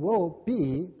that there will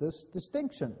be this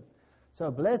distinction.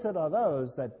 So blessed are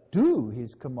those that do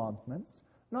his commandments,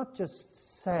 not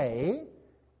just say,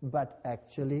 but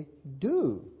actually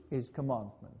do his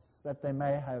commandments, that they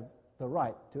may have the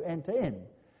right to enter in.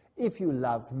 If you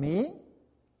love me,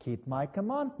 keep my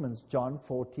commandments. John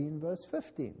 14, verse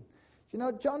 15. You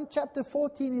know, John chapter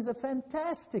 14 is a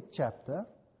fantastic chapter.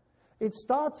 It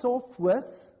starts off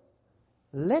with,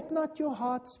 let not your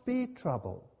hearts be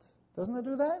troubled. Doesn't it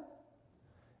do that?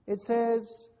 It says,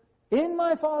 in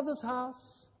my Father's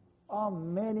house are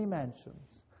many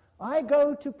mansions. I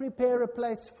go to prepare a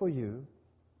place for you.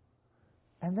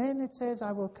 And then it says,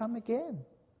 I will come again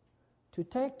to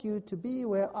take you to be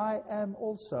where I am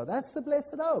also. That's the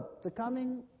blessed hope, the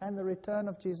coming and the return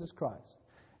of Jesus Christ.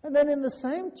 And then in the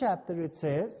same chapter it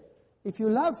says, if you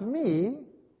love me,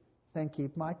 then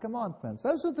keep my commandments.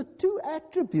 Those are the two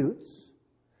attributes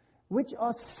which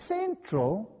are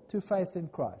central to faith in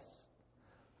Christ.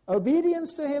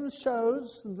 Obedience to him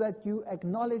shows that you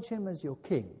acknowledge him as your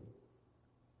king.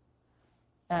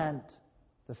 And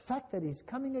the fact that he's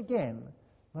coming again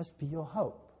must be your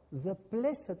hope. The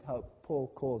blessed hope,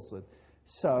 Paul calls it.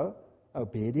 So,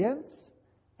 obedience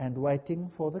and waiting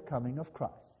for the coming of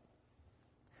Christ.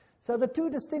 So the two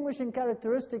distinguishing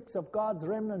characteristics of God's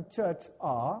remnant church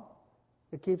are,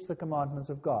 it keeps the commandments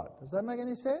of God. Does that make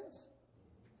any sense?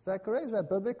 Is that correct? Is that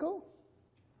biblical?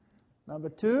 Number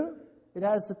two, it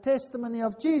has the testimony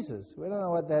of Jesus. We don't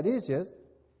know what that is yet,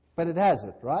 but it has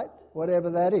it, right?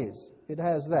 Whatever that is, it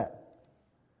has that.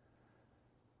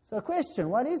 So question,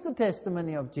 what is the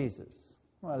testimony of Jesus?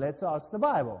 Well, let's ask the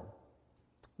Bible.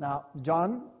 Now,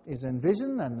 John is in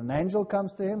vision, and an angel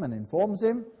comes to him and informs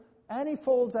him, and he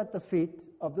falls at the feet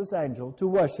of this angel to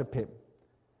worship him.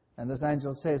 And this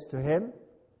angel says to him,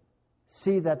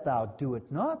 see that thou do it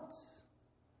not.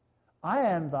 I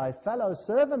am thy fellow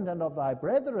servant and of thy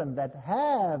brethren that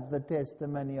have the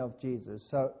testimony of Jesus.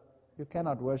 So you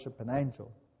cannot worship an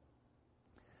angel.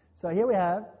 So here we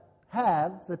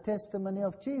have the testimony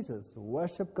of Jesus.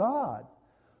 Worship God.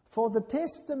 For the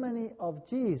testimony of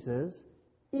Jesus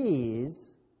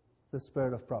is the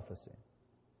spirit of prophecy.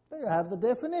 There you have the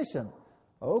definition.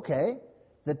 Okay,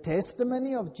 the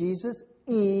testimony of Jesus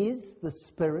is the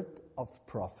spirit of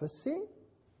prophecy.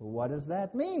 What does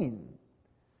that mean?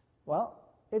 Well,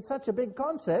 it's such a big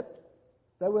concept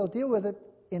that we'll deal with it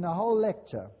in a whole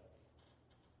lecture.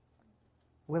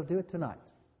 We'll do it tonight.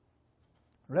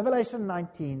 Revelation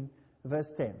 19,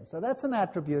 verse 10. So that's an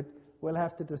attribute we'll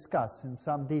have to discuss in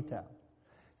some detail.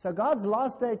 So God's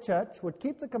last day church would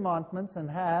keep the commandments and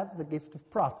have the gift of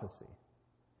prophecy.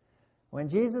 When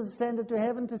Jesus ascended to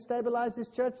heaven to stabilize his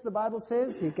church, the Bible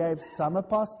says he gave some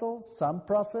apostles, some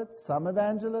prophets, some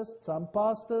evangelists, some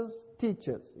pastors,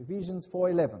 teachers. Ephesians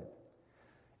 4:11.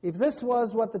 If this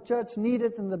was what the church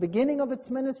needed in the beginning of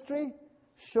its ministry,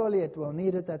 surely it will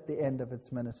need it at the end of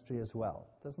its ministry as well.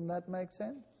 Doesn't that make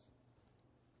sense?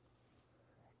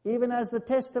 Even as the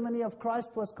testimony of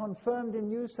Christ was confirmed in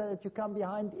you, so that you come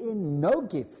behind in no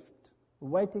gift,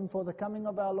 waiting for the coming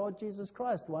of our Lord Jesus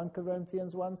Christ. 1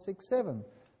 Corinthians 1:6-7.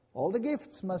 All the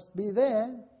gifts must be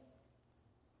there.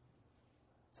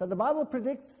 So the Bible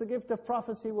predicts the gift of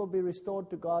prophecy will be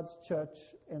restored to God's church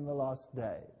in the last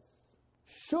days.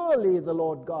 Surely the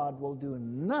Lord God will do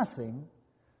nothing,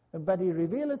 but he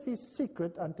revealeth his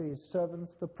secret unto his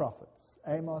servants the prophets.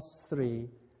 Amos 3,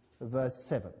 verse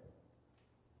 7.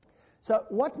 So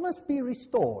what must be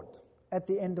restored at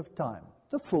the end of time?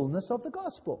 The fullness of the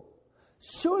gospel.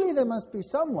 Surely there must be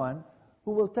someone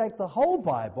who will take the whole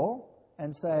Bible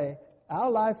and say,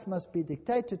 our life must be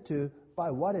dictated to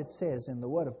by what it says in the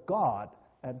Word of God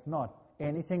and not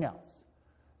anything else.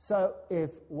 So if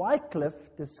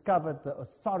Wycliffe discovered the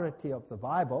authority of the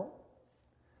Bible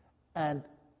and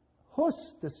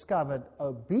Hus discovered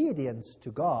obedience to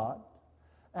God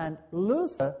and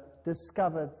Luther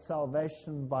discovered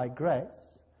salvation by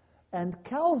grace and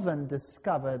Calvin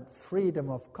discovered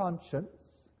freedom of conscience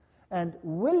and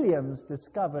Williams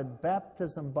discovered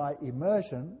baptism by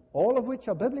immersion, all of which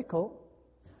are biblical,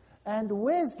 and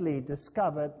Wesley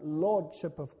discovered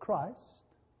lordship of Christ,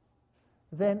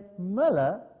 then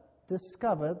Miller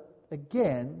discovered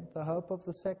again the hope of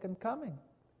the second coming,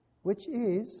 which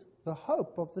is the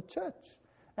hope of the church.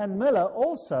 And Miller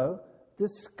also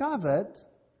discovered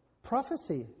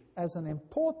prophecy as an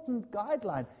important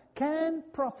guideline. Can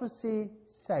prophecy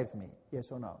save me? Yes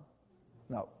or no?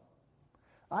 No.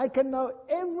 I can know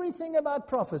everything about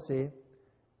prophecy,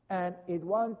 and it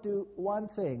won't do one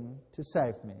thing to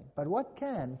save me. But what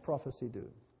can prophecy do?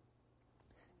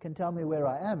 It can tell me where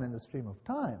I am in the stream of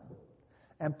time.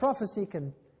 And prophecy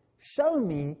can show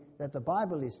me that the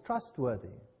Bible is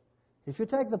trustworthy. If you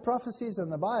take the prophecies in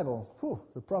the Bible,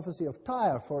 the prophecy of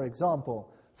Tyre, for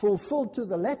example, fulfilled to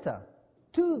the letter,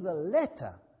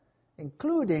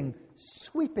 including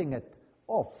sweeping it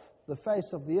off the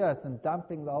face of the earth and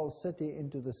dumping the whole city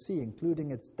into the sea,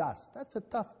 including its dust. That's a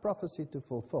tough prophecy to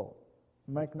fulfill.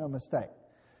 Make no mistake.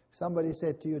 Somebody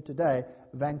said to you today,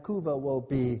 Vancouver will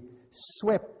be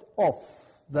swept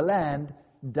off the land,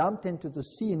 dumped into the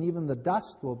sea, and even the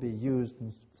dust will be used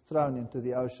and thrown into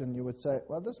the ocean. You would say,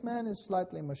 well, this man is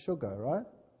slightly mashuga, right?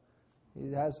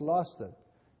 He has lost it.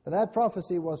 But that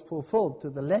prophecy was fulfilled to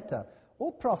the letter.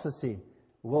 All prophecy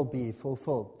will be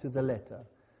fulfilled to the letter.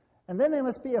 And then there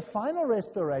must be a final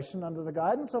restoration under the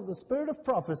guidance of the spirit of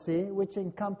prophecy, which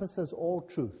encompasses all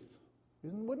truth.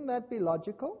 Wouldn't that be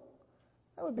logical?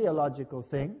 That would be a logical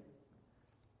thing.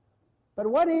 But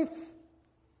what if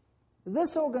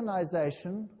this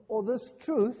organization or this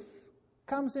truth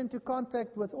comes into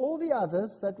contact with all the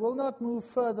others that will not move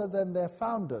further than their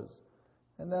founders,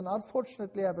 and then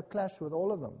unfortunately have a clash with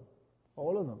all of them?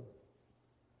 All of them.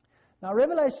 Now,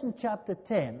 Revelation chapter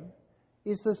 10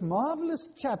 is this marvelous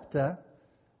chapter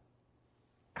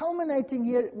culminating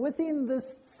here within this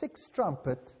sixth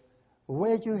trumpet,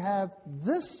 where you have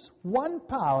this one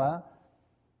power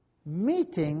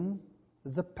meeting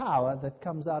the power that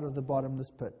comes out of the bottomless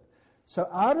pit. So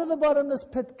out of the bottomless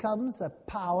pit comes a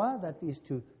power that is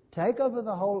to take over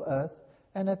the whole earth,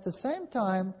 and at the same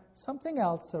time something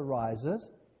else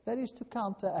arises that is to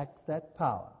counteract that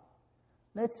power.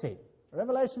 Let's see.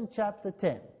 Revelation chapter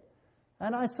 10.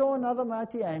 And I saw another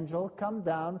mighty angel come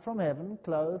down from heaven,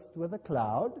 clothed with a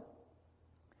cloud,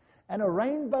 and a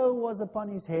rainbow was upon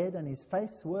his head, and his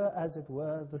face were as it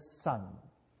were the sun.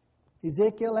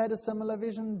 Ezekiel had a similar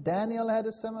vision. Daniel had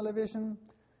a similar vision.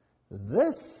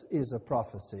 This is a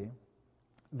prophecy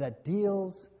that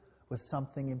deals with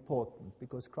something important,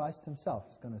 because Christ himself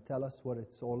is going to tell us what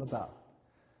it's all about.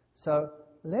 So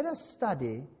let us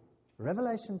study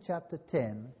Revelation chapter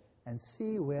 10 and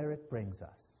see where it brings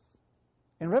us.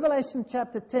 In Revelation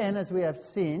chapter 10, as we have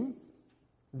seen,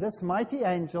 this mighty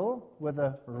angel with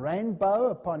a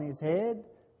rainbow upon his head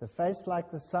the face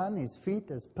like the sun, his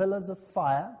feet as pillars of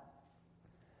fire.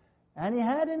 And he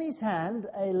had in his hand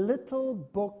a little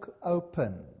book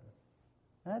open.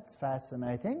 That's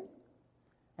fascinating.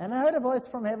 And I heard a voice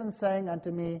from heaven saying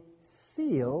unto me,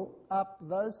 seal up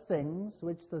those things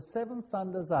which the seven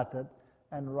thunders uttered,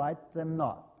 and write them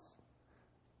not.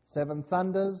 Seven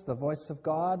thunders, the voice of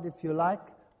God, if you like,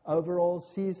 over all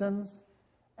seasons.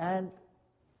 And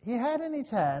he had in his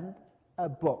hand a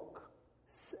book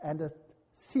and a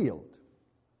sealed.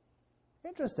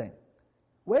 Interesting.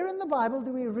 Where in the Bible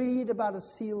do we read about a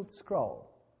sealed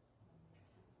scroll?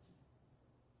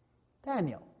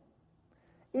 Daniel.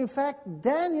 In fact,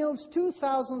 Daniel's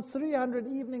 2,300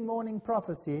 evening morning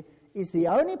prophecy is the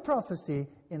only prophecy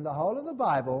in the whole of the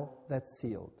Bible that's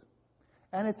sealed.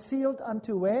 And it's sealed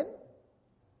unto when?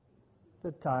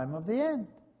 The time of the end.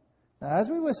 Now, as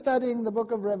we were studying the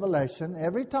book of Revelation,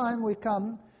 every time we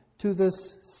come to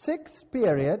this sixth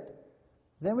period,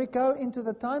 then we go into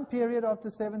the time period after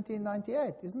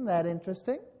 1798. Isn't that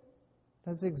interesting?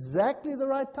 That's exactly the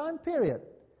right time period.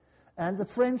 And the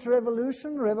French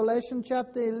Revolution, Revelation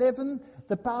chapter 11,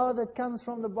 the power that comes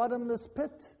from the bottomless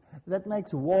pit, that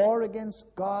makes war against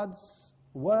God's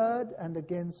word and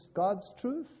against God's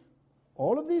truth.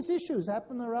 All of these issues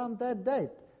happen around that date.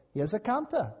 Here's a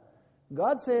counter.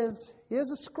 God says,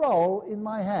 here's a scroll in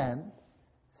my hand.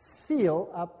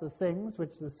 Seal up the things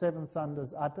which the seven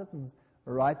thunders uttered, and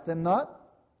write them not.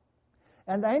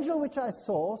 And the angel which I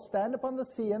saw stand upon the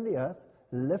sea and the earth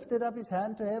lifted up his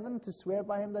hand to heaven to swear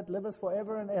by him that liveth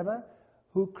forever and ever,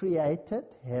 who created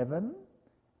heaven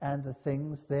and the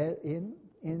things therein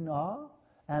are,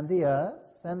 and the earth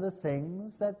and the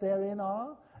things that therein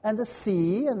are, and the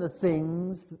sea and the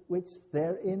things which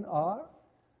therein are.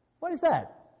 What is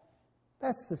that?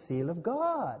 That's the seal of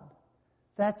God.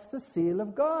 That's the seal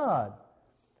of God.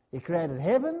 He created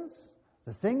heavens,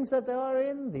 the things that they are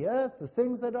in, the earth, the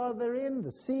things that are therein,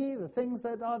 the sea, the things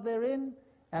that are therein.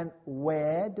 And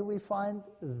where do we find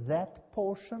that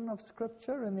portion of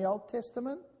Scripture in the Old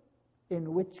Testament?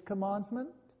 In which commandment?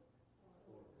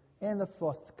 In the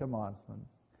fourth commandment,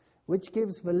 which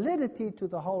gives validity to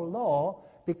the whole law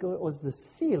because it was the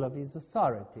seal of his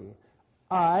authority.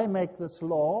 I make this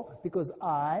law because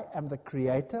I am the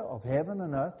creator of heaven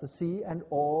and earth, the sea, and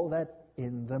all that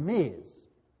in them is.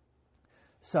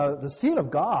 So the seal of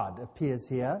God appears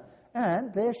here,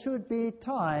 and there should be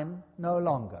time no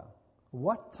longer.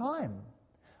 What time?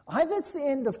 Either it's the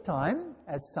end of time,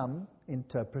 as some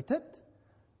interpret it,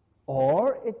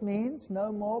 or it means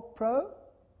no more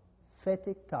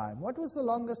prophetic time. What was the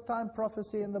longest time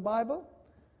prophecy in the Bible?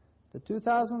 The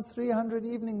 2,300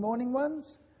 evening morning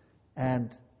ones.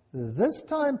 And this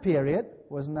time period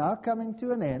was now coming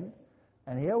to an end,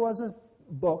 and here was a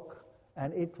book,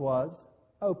 and it was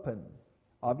open.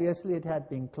 Obviously, it had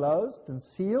been closed and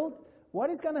sealed. What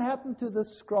is going to happen to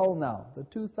this scroll now? The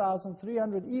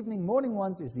 2,300 evening morning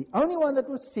ones is the only one that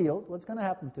was sealed. What's going to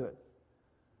happen to it?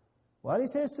 Well, he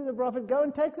says to the prophet, go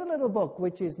and take the little book,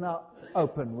 which is now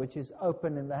open, which is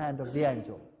open in the hand of the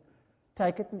angel.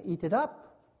 Take it and eat it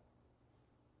up.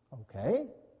 Okay.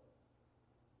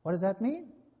 What does that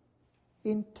mean?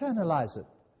 Internalize it.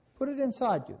 Put it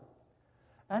inside you.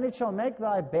 And it shall make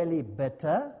thy belly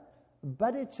bitter,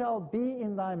 but it shall be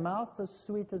in thy mouth as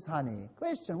sweet as honey.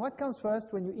 Question, what comes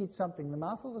first when you eat something, the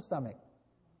mouth or the stomach?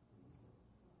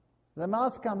 The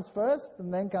mouth comes first,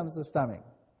 and then comes the stomach.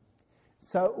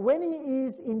 So when he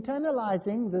is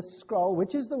internalizing this scroll,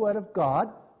 which is the Word of God,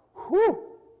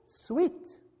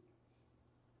 sweet.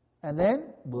 And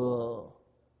then,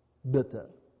 bitter.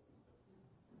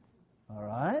 All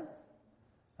right?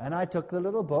 And I took the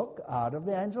little book out of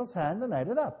the angel's hand and ate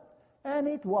it up. And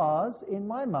it was in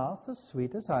my mouth as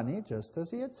sweet as honey, just as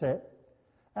he had said.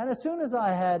 And as soon as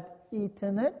I had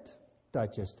eaten it,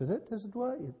 digested it, as it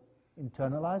were,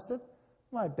 internalized it,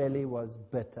 my belly was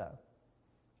bitter.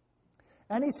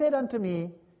 And he said unto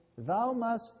me, thou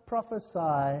must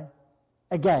prophesy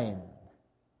again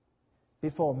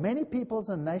before many peoples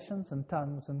and nations and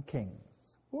tongues and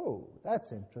kings. Whoa,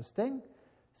 that's interesting.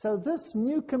 So this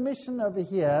new commission over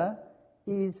here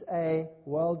is a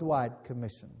worldwide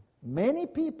commission. Many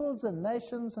peoples and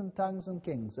nations and tongues and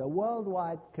kings, a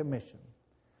worldwide commission.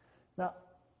 Now,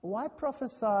 why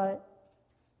prophesy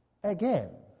again?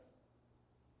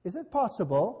 Is it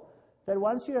possible that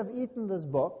once you have eaten this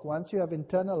book, once you have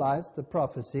internalized the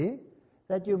prophecy,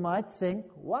 that you might think,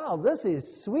 wow, this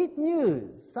is sweet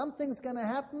news. Something's going to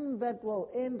happen that will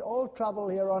end all trouble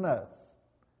here on earth.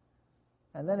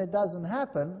 And then it doesn't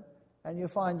happen, and you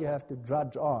find you have to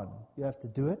drudge on. You have to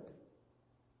do it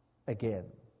again.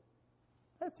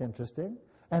 That's interesting.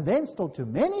 And then still to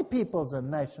many peoples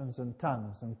and nations and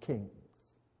tongues and kings.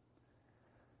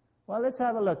 Well, let's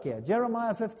have a look here.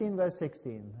 Jeremiah 15, verse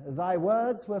 16. Thy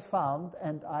words were found,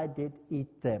 and I did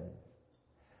eat them.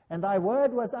 And thy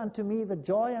word was unto me the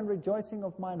joy and rejoicing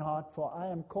of mine heart, for I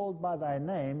am called by thy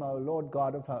name, O Lord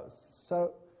God of hosts.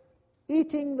 So,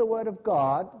 eating the word of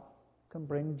God can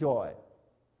bring joy.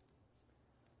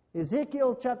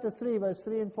 Ezekiel chapter 3, verse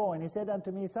 3 and 4. And he said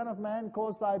unto me, Son of man,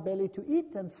 cause thy belly to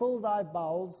eat, and fill thy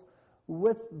bowels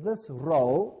with this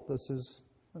roll. This is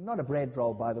not a bread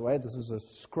roll, by the way. This is a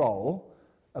scroll,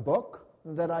 a book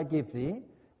that I give thee.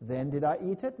 Then did I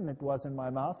eat it, and it was in my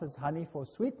mouth as honey for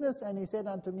sweetness. And he said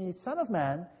unto me, Son of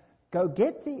man, go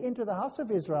get thee into the house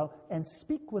of Israel, and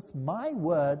speak with my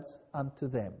words unto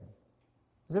them.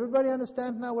 Does everybody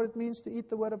understand now what it means to eat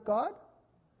the word of God?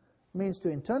 It means to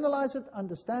internalize it,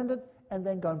 understand it, and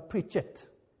then go and preach it.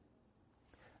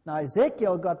 Now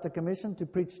Ezekiel got the commission to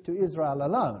preach to Israel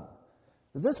alone.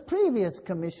 This previous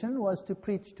commission was to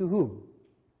preach to whom?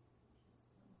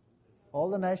 All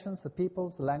the nations, the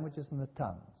peoples, the languages, and the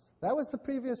tongues. That was the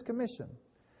previous commission.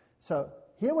 So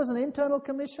here was an internal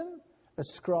commission. A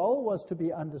scroll was to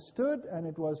be understood, and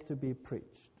it was to be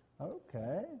preached.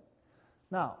 Okay.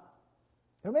 Now,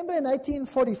 remember in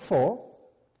 1844,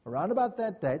 around about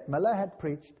that date, Miller had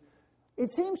preached.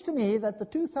 It seems to me that the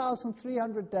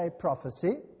 2,300-day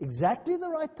prophecy, exactly the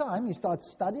right time, he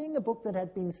starts studying a book that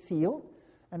had been sealed,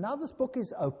 and now this book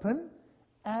is open,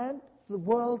 and the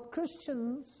world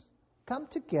Christians come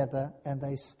together and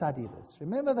they study this.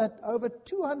 Remember that over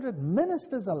 200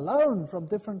 ministers alone from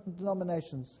different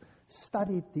denominations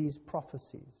studied these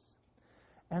prophecies.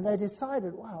 And they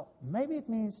decided, wow, maybe it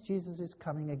means Jesus is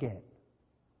coming again.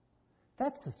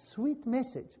 That's a sweet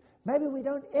message. Maybe we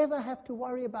don't ever have to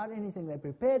worry about anything. They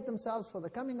prepared themselves for the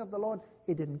coming of the Lord.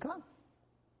 He didn't come.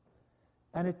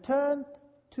 And it turned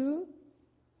to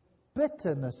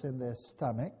bitterness in their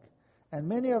stomach, and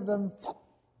many of them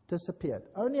disappeared.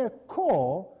 Only a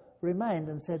core remained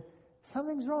and said,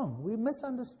 something's wrong. We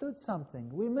misunderstood something.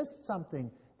 We missed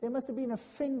something. There must have been a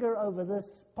finger over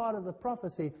this part of the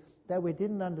prophecy that we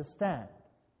didn't understand.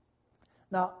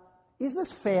 Now, is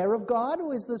this fair of God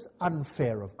or is this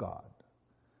unfair of God?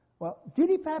 Well, did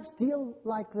he perhaps deal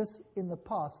like this in the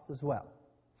past as well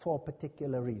for a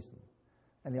particular reason?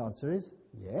 And the answer is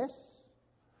yes.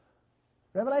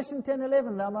 Revelation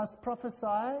 10:11, thou must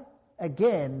prophesy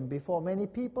again before many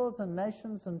peoples and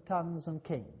nations and tongues and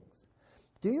kings.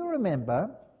 Do you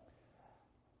remember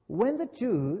when the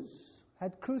Jews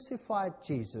had crucified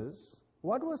Jesus,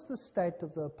 what was the state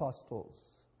of the apostles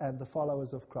and the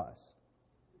followers of Christ?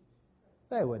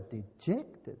 They were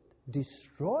dejected,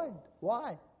 destroyed.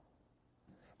 Why?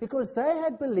 Because they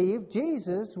had believed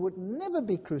Jesus would never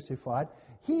be crucified.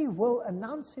 He will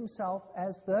announce himself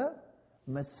as the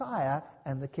Messiah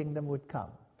and the kingdom would come.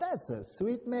 That's a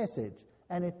sweet message.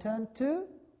 And it turned to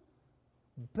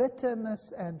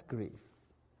bitterness and grief.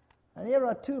 And here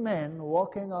are two men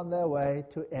walking on their way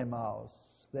to Emmaus,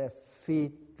 their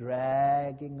feet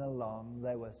dragging along.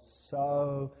 They were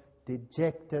so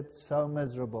dejected, so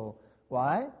miserable.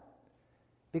 Why?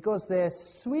 Because their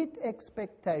sweet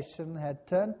expectation had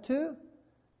turned to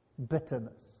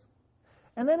bitterness.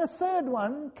 And then a third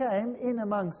one came in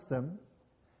amongst them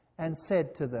and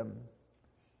said to them,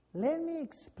 let me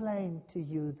explain to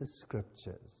you the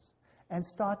scriptures. And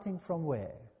starting from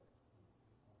where?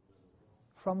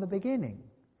 From the beginning.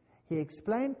 He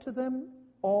explained to them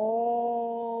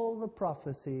all the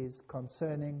prophecies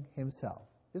concerning himself.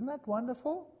 Isn't that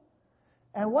wonderful?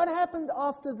 And what happened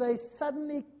after they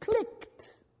suddenly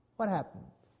clicked? What happened?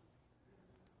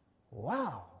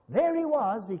 Wow, there he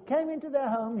was. He came into their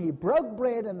home, he broke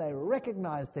bread, and they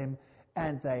recognized him,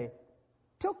 and they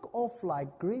took off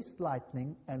like greased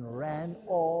lightning and ran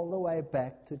all the way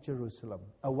back to Jerusalem.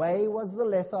 Away was the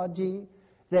lethargy,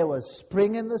 there was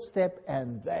spring in the step,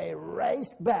 and they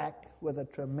raced back with a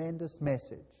tremendous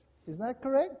message. Isn't that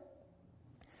correct?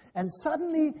 And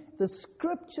suddenly the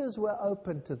scriptures were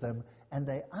open to them, and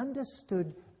they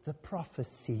understood the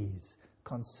prophecies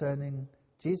concerning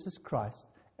Jesus Christ,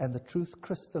 and the truth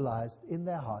crystallized in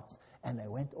their hearts, and they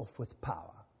went off with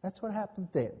power. That's what happened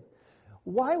then.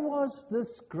 Why was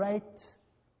this great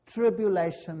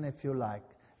tribulation, if you like,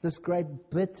 this great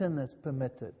bitterness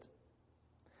permitted?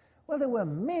 Well, there were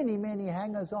many, many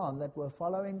hangers-on that were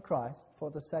following Christ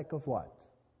for the sake of what?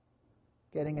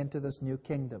 Getting into this new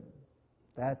kingdom.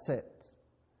 That's it.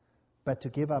 But to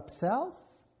give up self?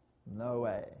 No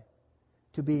way.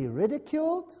 To be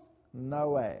ridiculed? No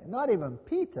way. Not even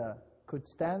Peter could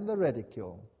stand the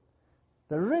ridicule.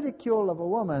 The ridicule of a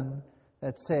woman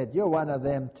that said, you're one of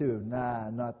them too. Nah,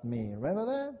 not me. Remember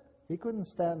that? He couldn't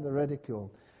stand the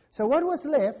ridicule. So what was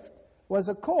left was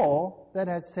a core that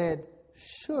had said,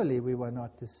 surely we were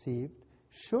not deceived.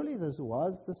 Surely this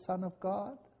was the Son of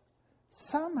God.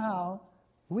 Somehow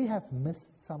we have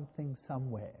missed something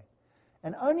somewhere.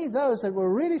 And only those that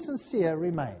were really sincere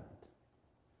remained.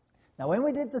 Now when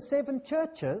we did the 7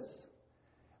 churches,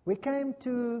 we came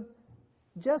to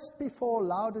just before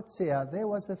Laodicea, there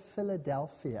was a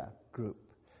Philadelphia group.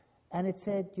 And it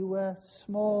said you were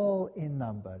small in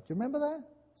number. Do you remember that?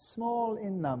 Small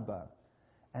in number.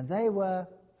 And they were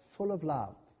full of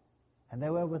love. And they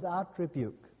were without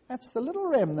rebuke. That's the little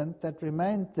remnant that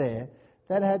remained there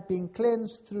that had been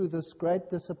cleansed through this great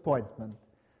disappointment.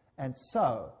 And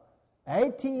so,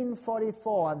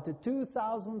 1844, unto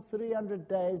 2,300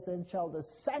 days, then shall the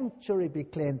sanctuary be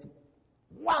cleansed.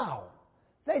 Wow!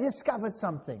 They discovered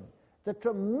something. The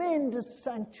tremendous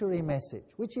sanctuary message,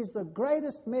 which is the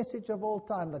greatest message of all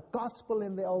time, the gospel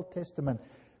in the Old Testament,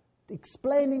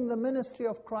 explaining the ministry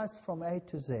of Christ from A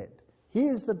to Z. He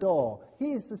is the door.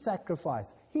 He is the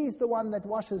sacrifice. He's the one that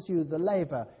washes you, the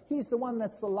laver. He's the one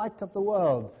that's the light of the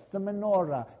world, the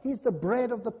menorah. He's the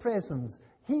bread of the presence.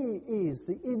 He is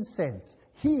the incense.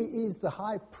 He is the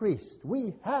high priest.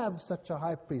 We have such a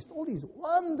high priest. All these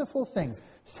wonderful things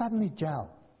suddenly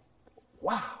gel.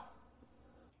 Wow!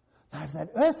 Now, if that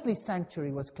earthly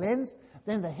sanctuary was cleansed,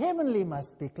 then the heavenly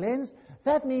must be cleansed.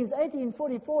 That means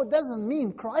 1844 doesn't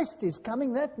mean Christ is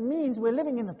coming. That means we're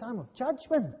living in the time of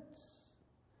judgment.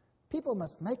 People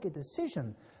must make a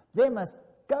decision. There must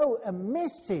go a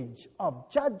message of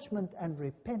judgment and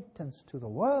repentance to the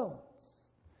world,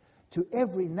 to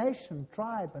every nation,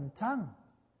 tribe, and tongue.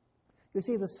 You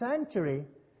see, the sanctuary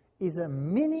is a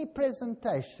mini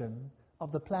presentation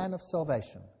of the plan of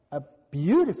salvation. A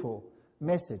beautiful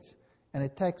message. And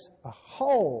it takes a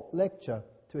whole lecture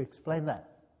to explain that.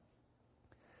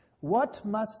 What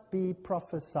must be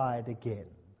prophesied again?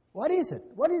 What is it?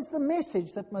 What is the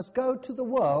message that must go to the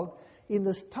world in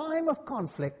this time of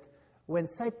conflict when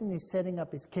Satan is setting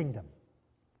up his kingdom?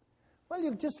 Well,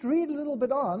 you just read a little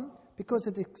bit on because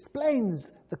it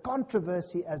explains the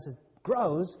controversy as it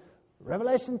grows.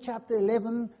 Revelation chapter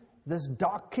 11, this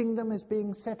dark kingdom is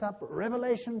being set up.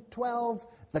 Revelation 12,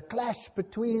 the clash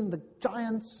between the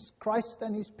giants, Christ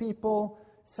and his people,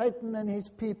 Satan and his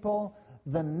people.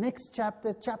 The next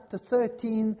chapter, chapter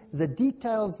 13, the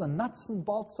details, the nuts and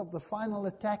bolts of the final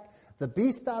attack, the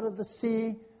beast out of the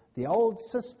sea, the old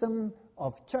system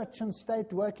of church and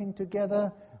state working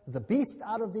together, the beast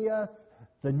out of the earth,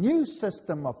 the new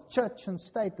system of church and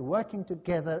state working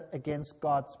together against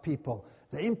God's people,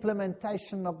 the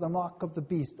implementation of the mark of the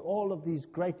beast, all of these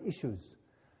great issues.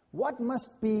 What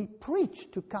must be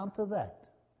preached to counter that?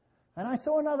 And I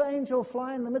saw another angel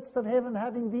fly in the midst of heaven,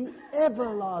 having the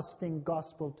everlasting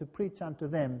gospel to preach unto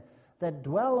them that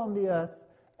dwell on the earth,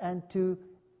 and to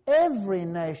every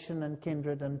nation and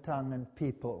kindred and tongue and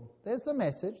people. There's the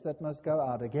message that must go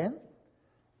out again.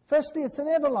 Firstly, it's an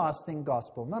everlasting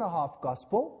gospel, not a half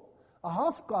gospel. A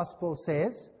half gospel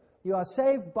says you are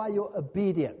saved by your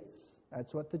obedience.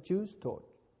 That's what the Jews taught.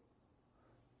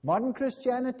 Modern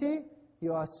Christianity,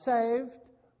 you are saved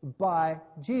by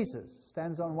Jesus.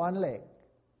 Stands on one leg.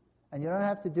 And you don't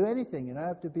have to do anything. You don't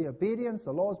have to be obedient.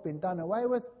 The law's been done away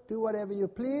with. Do whatever you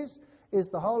please is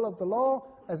the whole of the law.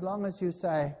 As long as you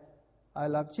say, I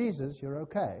love Jesus, you're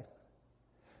okay.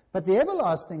 But the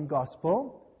everlasting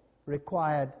gospel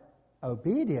required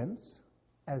obedience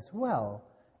as well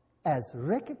as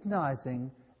recognizing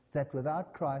that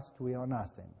without Christ we are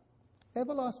nothing.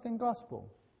 Everlasting gospel.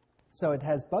 So it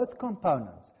has both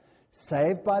components.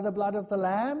 Saved by the blood of the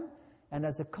Lamb, and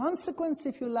as a consequence,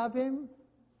 if you love Him,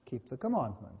 keep the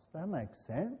commandments. That makes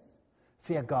sense.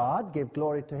 Fear God, give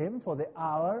glory to Him, for the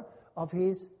hour of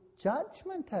His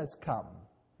judgment has come.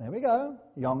 There we go.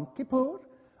 Yom Kippur.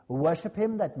 Worship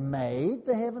Him that made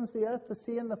the heavens, the earth, the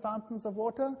sea, and the fountains of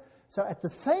water. So at the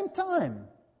same time,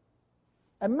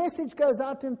 a message goes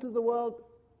out into the world,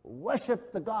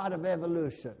 worship the God of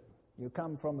evolution. You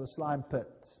come from the slime pit.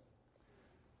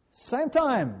 Same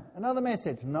time, another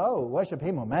message. No, worship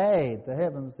Him who made the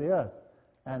heavens, the earth,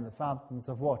 and the fountains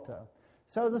of water.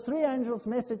 So the three angels'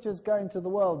 messages go into the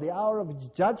world. The hour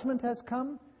of judgment has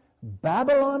come.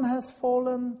 Babylon has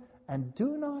fallen. And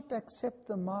do not accept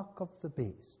the mark of the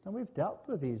beast. Now, we've dealt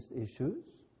with these issues.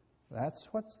 That's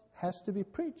what has to be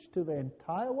preached to the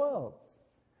entire world.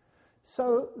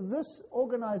 So this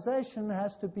organization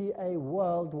has to be a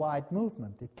worldwide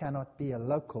movement. It cannot be a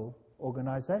local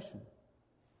organization.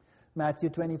 Matthew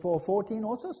 24:14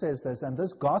 also says this, and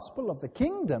this gospel of the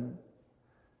kingdom,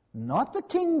 not the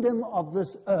kingdom of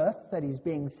this earth that is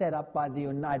being set up by the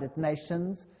United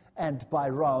Nations and by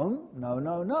Rome, no,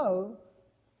 no, no,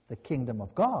 the kingdom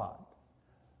of God,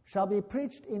 shall be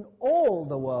preached in all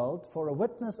the world for a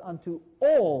witness unto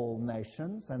all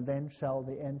nations, and then shall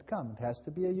the end come. It has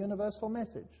to be a universal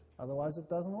message, otherwise it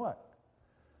doesn't work.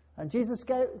 And Jesus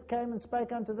came and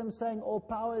spake unto them, saying, all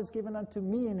power is given unto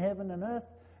me in heaven and earth.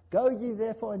 Go ye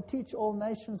therefore and teach all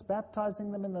nations,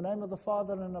 baptizing them in the name of the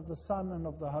Father and of the Son and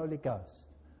of the Holy Ghost.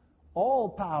 All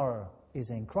power is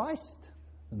in Christ,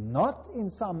 not in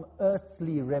some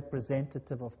earthly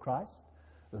representative of Christ.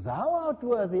 Thou art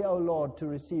worthy, O Lord, to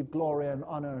receive glory and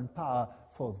honor and power,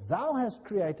 for thou hast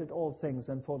created all things,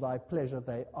 and for thy pleasure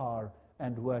they are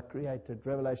and were created.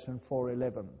 Revelation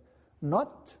 4:11.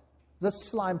 Not the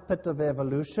slime pit of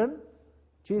evolution.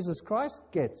 Jesus Christ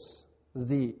gets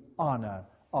the honor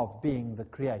of being the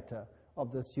creator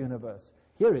of this universe.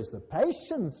 Here is the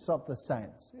patience of the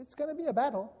saints. It's going to be a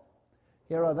battle.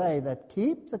 Here are they that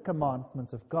keep the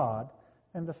commandments of God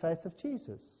and the faith of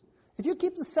Jesus. If you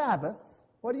keep the Sabbath,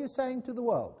 what are you saying to the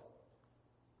world?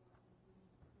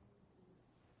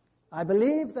 I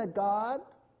believe that God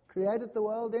created the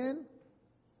world in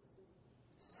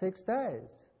 6 days.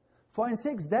 For in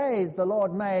 6 days the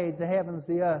Lord made the heavens,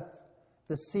 the earth,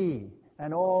 the sea,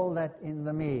 and all that in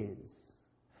them is.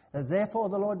 Therefore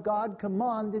the Lord God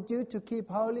commanded you to keep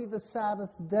holy the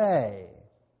Sabbath day.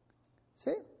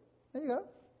 See? There you go.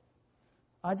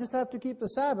 I just have to keep the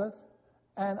Sabbath,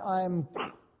 and I'm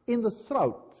in the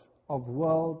throat of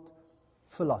world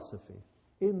philosophy.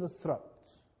 In the throat.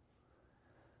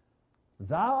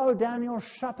 Thou, O Daniel,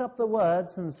 shut up the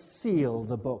words and seal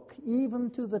the book, even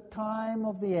to the time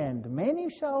of the end. Many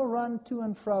shall run to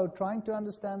and fro, trying to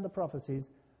understand the prophecies,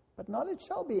 but knowledge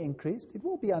shall be increased. It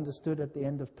will be understood at the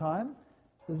end of time.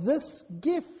 This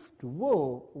gift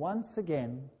will once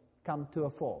again come to a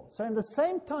fall. So in the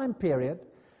same time period,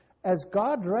 as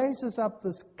God raises up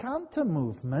this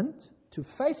counter-movement to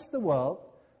face the world,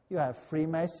 you have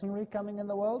Freemasonry coming in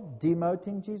the world,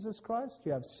 demoting Jesus Christ.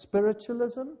 You have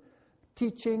spiritualism,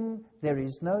 teaching there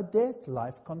is no death,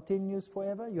 life continues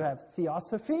forever. You have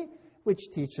theosophy, which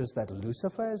teaches that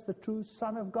Lucifer is the true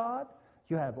Son of God.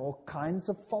 You have all kinds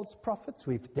of false prophets.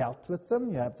 We've dealt with them.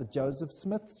 You have the Joseph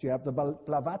Smiths, you have the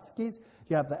Blavatskys,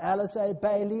 you have the Alice A.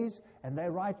 Baileys, and they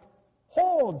write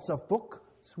hordes of books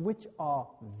which are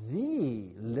the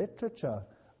literature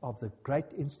of the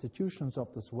great institutions of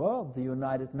this world. The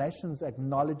United Nations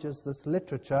acknowledges this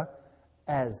literature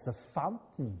as the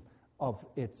fountain of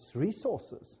its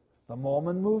resources. The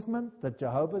Mormon movement, the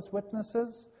Jehovah's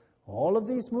Witnesses, all of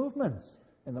these movements.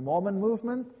 In the Mormon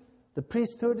movement, the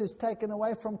priesthood is taken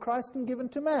away from Christ and given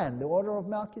to man, the order of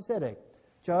Melchizedek.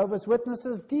 Jehovah's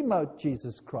Witnesses demote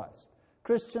Jesus Christ.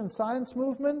 Christian Science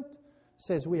movement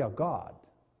says we are God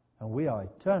and we are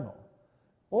eternal.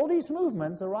 All these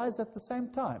movements arise at the same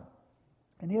time.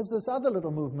 And here's this other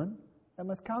little movement that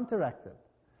must counteract it.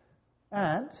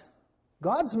 And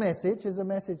God's message is a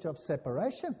message of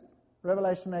separation.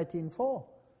 Revelation 18:4.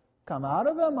 Come out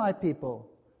of her, my people,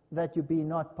 that you be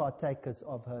not partakers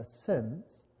of her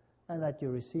sins, and that you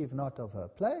receive not of her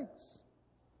plagues.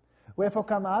 Wherefore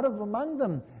come out of among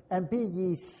them, and be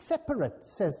ye separate,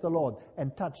 says the Lord,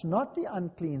 and touch not the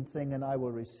unclean thing, and I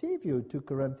will receive you. 2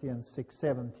 Corinthians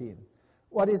 6:17.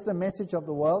 What is the message of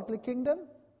the worldly kingdom?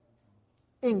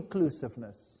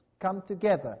 Inclusiveness. Come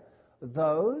together.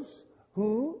 Those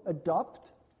who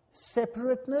adopt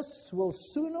separateness will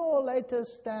sooner or later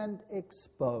stand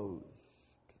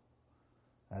exposed.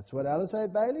 That's what Alice A.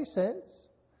 Bailey says.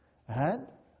 And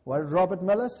what did Robert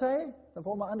Miller say, the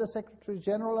former Under-Secretary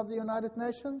General of the United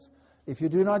Nations? If you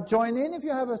do not join in, if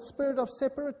you have a spirit of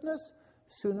separateness,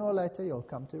 sooner or later you'll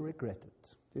come to regret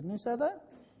it. Didn't he say that?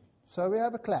 So we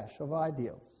have a clash of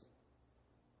ideals.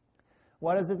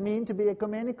 What does it mean to be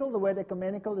ecumenical? The word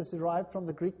ecumenical is derived from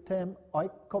the Greek term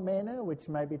oikomene, which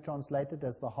may be translated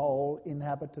as the whole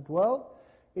inhabited world.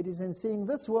 It is in seeing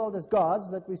this world as God's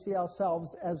that we see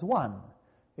ourselves as one.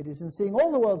 It is in seeing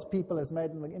all the world's people as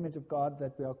made in the image of God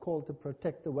that we are called to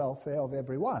protect the welfare of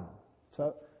everyone.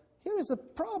 So here is a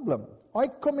problem.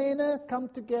 Oikomene, come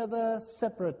together,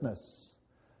 separateness.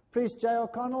 Priest J.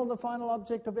 O'Connell, the final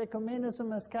object of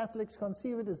ecumenism as Catholics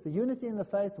conceive it is the unity in the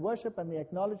faith, worship, and the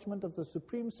acknowledgement of the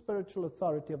supreme spiritual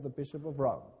authority of the Bishop of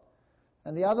Rome.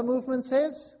 And the other movement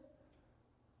says,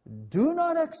 do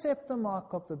not accept the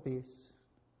mark of the beast.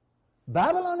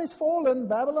 Babylon is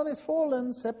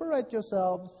fallen, separate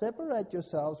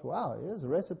yourselves. Wow, here's a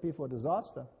recipe for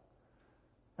disaster.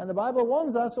 And the Bible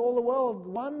warns us, all the world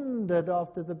wandered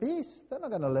after the beast. They're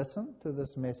not going to listen to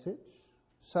this message.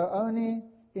 So only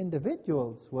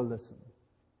individuals will listen.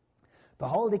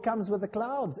 Behold, he comes with the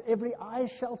clouds. Every eye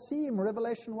shall see him.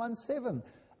 Revelation 1:7.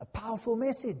 A powerful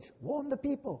message. Warn the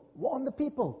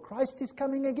people. Christ is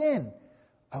coming again.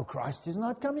 Oh, Christ is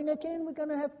not coming again. We're going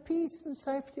to have peace and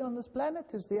safety on this planet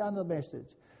is the other message.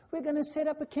 We're going to set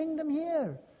up a kingdom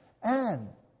here. And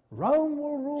Rome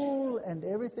will rule and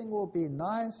everything will be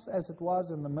nice as it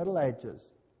was in the Middle Ages.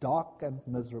 Dark and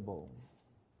miserable.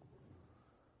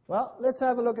 Well, let's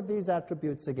have a look at these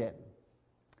attributes again.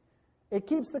 It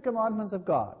keeps the commandments of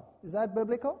God. Is that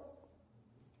biblical?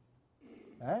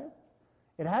 Okay.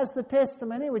 It has the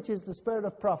testimony, which is the spirit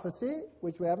of prophecy,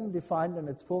 which we haven't defined in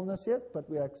its fullness yet, but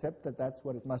we accept that that's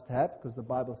what it must have because the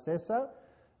Bible says so.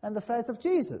 And the faith of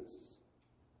Jesus.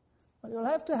 Well, you'll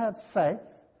have to have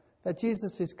faith that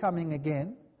Jesus is coming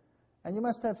again, and you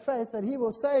must have faith that He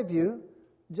will save you,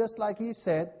 just like He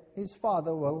said His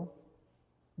Father will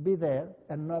be there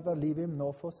and never leave Him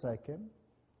nor forsake Him.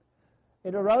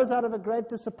 It arose out of a great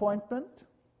disappointment.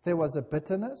 There was a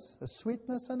bitterness, a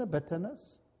sweetness and a bitterness.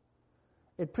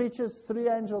 It preaches 3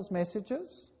 angels'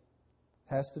 messages.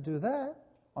 It has to do that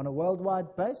on a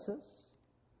worldwide basis.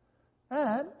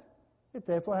 And it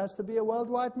therefore has to be a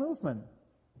worldwide movement.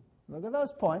 Look at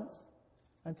those points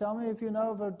and tell me if you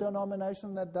know of a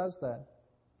denomination that does that.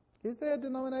 Is there a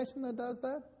denomination that does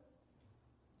that?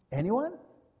 Anyone?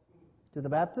 Do the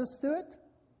Baptists do it?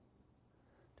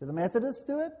 Do the Methodists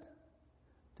do it?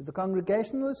 Do the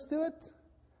Congregationalists do it?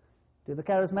 Do the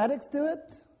Charismatics do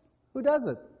it? Who does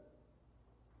it?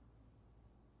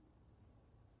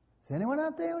 Is there anyone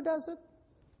out there who does it?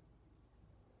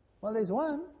 Well, there's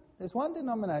one. There's one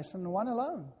denomination and one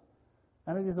alone.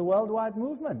 And it is a worldwide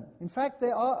movement. In fact,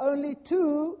 there are only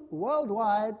 2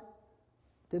 worldwide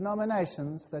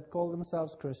denominations that call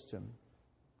themselves Christian.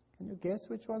 Can you guess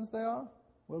which ones they are?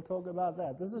 We'll talk about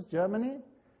that. This is Germany.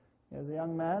 Here's a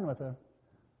young man with a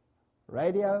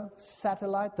radio,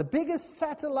 satellite. The biggest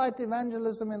satellite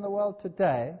evangelism in the world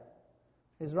today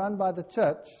is run by the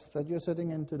church that you're sitting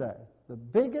in today. The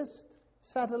biggest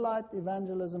satellite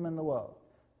evangelism in the world.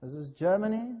 This is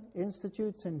Germany,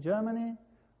 institutes in Germany,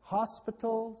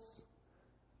 hospitals.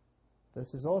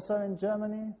 This is also in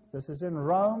Germany. This is in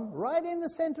Rome, right in the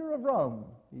center of Rome.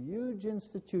 Huge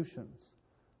institutions.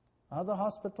 Other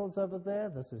hospitals over there.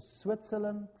 This is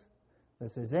Switzerland.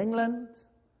 This is England,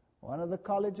 one of the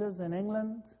colleges in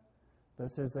England.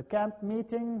 This is a camp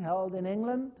meeting held in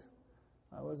England.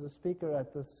 I was a speaker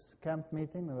at this camp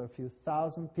meeting. There were a few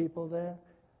thousand people there.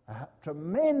 A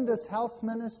tremendous health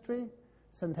ministry.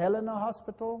 St. Helena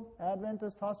Hospital,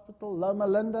 Adventist Hospital, Loma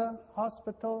Linda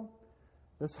Hospital.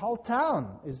 This whole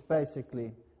town is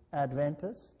basically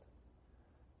Adventist.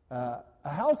 A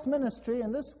health ministry.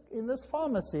 In this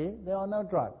pharmacy, there are no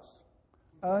drugs.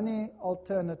 Only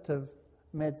alternative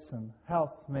medicine,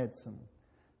 health medicine.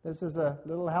 This is a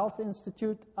little health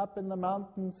institute up in the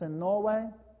mountains in Norway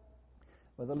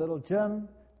with a little gym,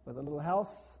 with a little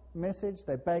health message.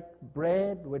 They bake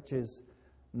bread, which is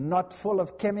not full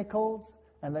of chemicals,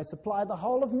 and they supply the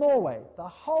whole of Norway. The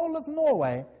whole of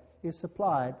Norway is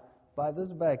supplied by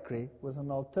this bakery with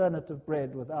an alternative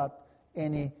bread without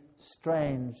any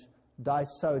strange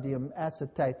disodium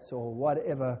acetates or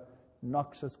whatever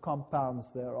noxious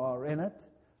compounds there are in it.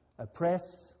 A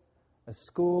press, a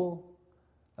school,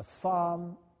 a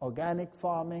farm, organic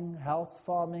farming, health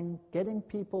farming, getting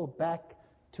people back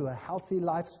to a healthy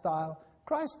lifestyle.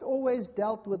 Christ always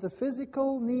dealt with the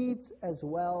physical needs as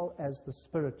well as the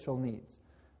spiritual needs.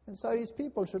 And so His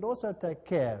people should also take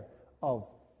care of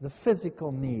the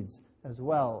physical needs as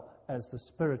well as the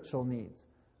spiritual needs.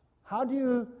 How do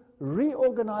you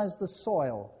reorganize the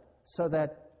soil so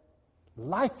that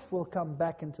life will come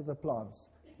back into the plants?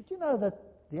 Did you know that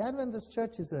the Adventist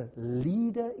Church is a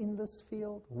leader in this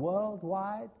field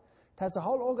worldwide? It has a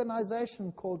whole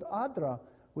organization called ADRA,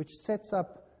 which sets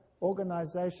up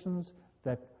organizations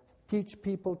that teach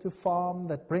people to farm,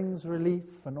 that brings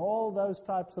relief, and all those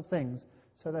types of things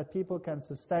so that people can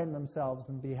sustain themselves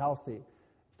and be healthy.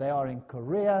 They are in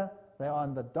Korea. They are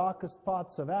in the darkest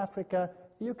parts of Africa.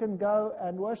 You can go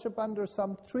and worship under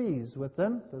some trees with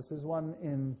them. This is one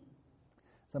in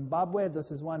Zimbabwe. This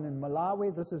is one in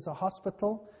Malawi. This is a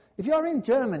hospital. If you're in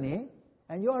Germany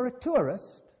and you are a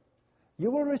tourist, you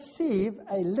will receive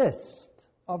a list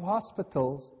of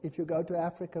hospitals if you go to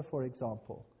Africa, for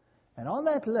example. And on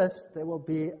that list, there will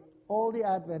be all the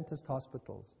Adventist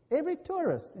hospitals. Every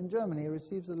tourist in Germany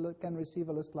can receive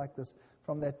a list like this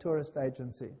from their tourist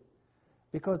agency,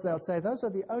 because they'll say those are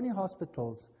the only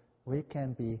hospitals we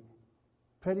can be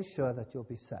pretty sure that you'll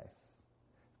be safe,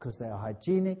 because they are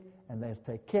hygienic and they'll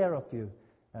take care of you.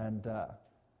 And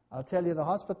I'll tell you, the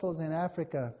hospitals in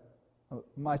Africa,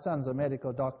 my son's a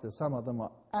medical doctor, some of them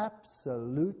are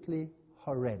absolutely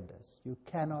horrendous. You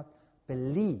cannot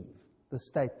believe the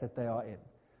state that they are in.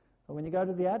 But when you go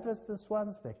to the Adventist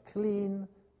ones, they're clean,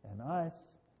 they're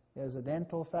nice, Here's a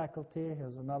dental faculty.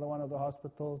 Here's another one of the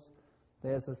hospitals.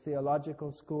 There's a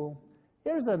theological school.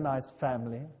 Here's a nice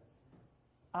family.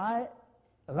 I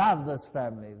love this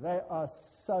family. They are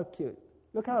so cute.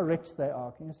 Look how rich they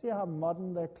are. Can you see how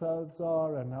modern their clothes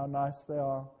are and how nice they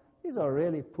are? These are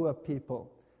really poor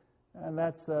people. And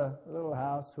that's a little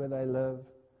house where they live.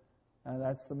 And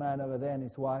that's the man over there and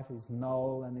his wife. He's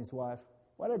Noel and his wife.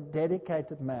 What a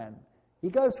dedicated man. He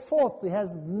goes forth. He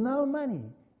has no money.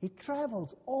 He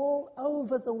travels all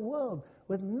over the world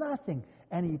with nothing.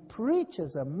 And he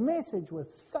preaches a message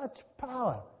with such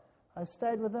power. I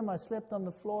stayed with them. I slept on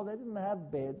the floor. They didn't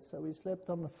have beds, so we slept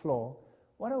on the floor.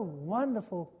 What a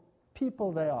wonderful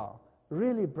people they are.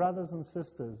 Really brothers and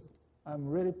sisters. I'm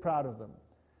really proud of them.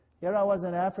 Here I was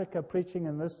in Africa preaching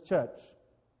in this church.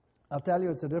 I'll tell you,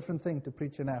 it's a different thing to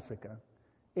preach in Africa.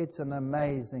 It's an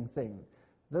amazing thing.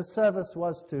 This service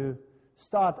was to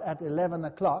start at 11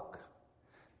 o'clock.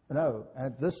 No,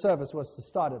 this service was to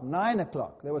start at 9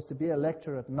 o'clock. There was to be a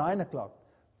lecture at 9 o'clock.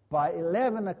 By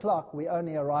 11 o'clock, we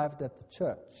only arrived at the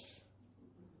church.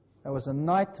 That was a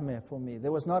nightmare for me.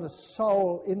 There was not a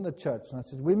soul in the church. And I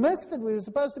said, we missed it. We were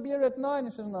supposed to be here at 9.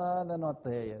 He said, no, they're not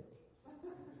there yet.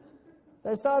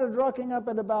 They started rocking up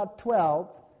at about 12.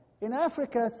 In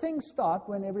Africa, things start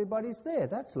when everybody's there.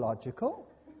 That's logical.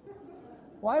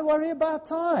 Why worry about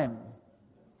time?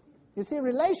 You see,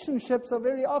 relationships are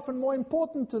very often more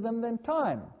important to them than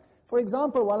time. For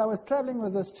example, while I was traveling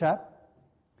with this chap,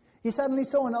 he suddenly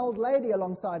saw an old lady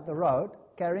alongside the road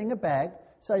carrying a bag.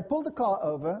 So he pulled the car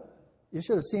over. You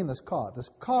should have seen this car. This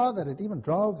car that it even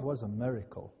drove was a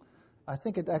miracle. I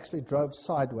think it actually drove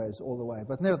sideways all the way,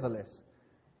 but nevertheless.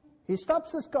 He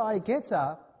stops this car, he gets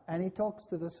out, and he talks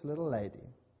to this little lady.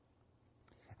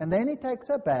 And then he takes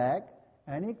her bag,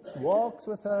 and he walks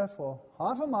with her for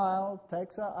half a mile,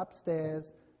 takes her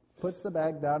upstairs, puts the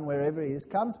bag down wherever he is,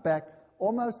 comes back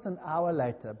almost an hour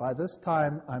later. By this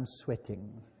time, I'm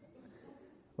sweating.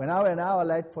 We're now an hour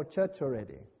late for church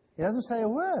already. He doesn't say a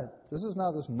word. This is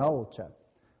now this Noel chap.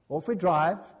 Off we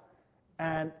drive,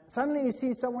 and suddenly he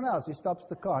sees someone else. He stops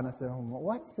the car, and I said, oh,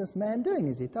 what's this man doing?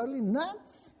 Is he totally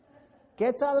nuts?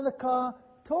 Gets out of the car,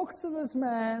 talks to this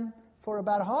man for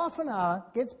about half an hour,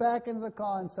 gets back into the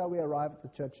car, and so we arrive at the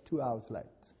church 2 hours late.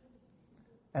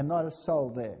 And not a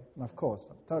soul there. And of course,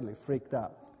 I'm totally freaked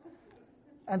out.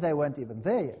 And they weren't even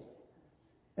there yet.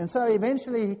 And so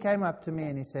eventually he came up to me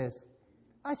and he says,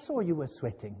 I saw you were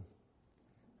sweating.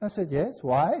 I said, yes,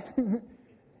 why?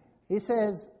 He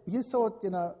says, you thought,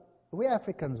 we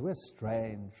Africans, we're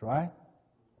strange, right?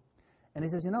 And he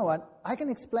says, you know what? I can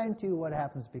explain to you what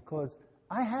happens because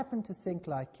I happen to think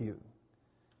like you.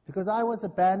 Because I was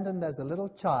abandoned as a little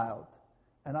child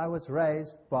and I was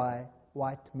raised by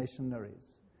white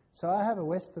missionaries. So I have a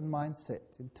Western mindset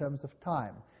in terms of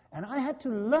time. And I had to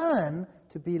learn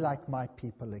to be like my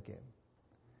people again.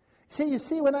 You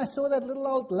see, when I saw that little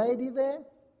old lady there,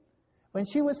 when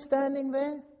she was standing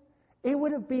there, it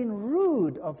would have been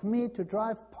rude of me to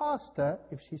drive past her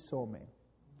if she saw me.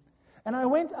 And I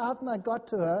went out and I got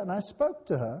to her and I spoke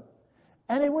to her.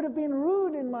 And it would have been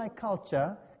rude in my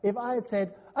culture if I had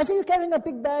said, I see you carrying a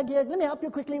big bag here. Let me help you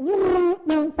quickly. I'm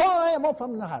off.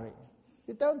 I'm in a hurry.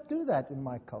 You don't do that in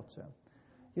my culture.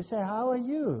 You say, how are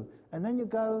you? And then you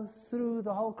go through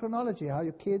the whole chronology. How are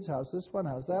your kids? How's this one?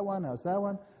 How's that one? How's that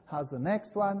one? How's the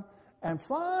next one? And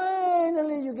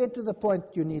finally you get to the point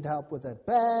you need help with that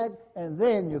bag. And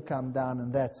then you come down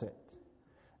and that's it.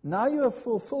 Now you have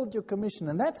fulfilled your commission.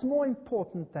 And that's more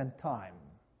important than time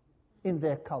in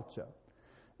their culture.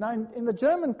 Now, in the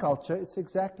German culture, it's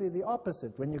exactly the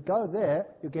opposite. When you go there,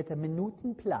 you get a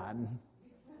Minutenplan.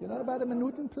 You know about a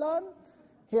Minutenplan?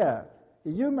 Here,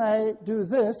 you may do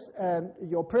this, and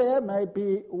your prayer may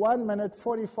be 1 minute,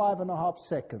 45 and a half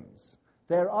seconds.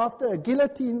 Thereafter, a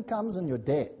guillotine comes and you're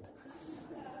dead.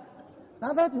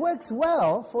 Now, that works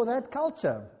well for that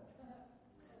culture.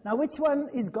 Now, which one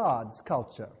is God's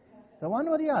culture? The one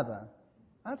or the other?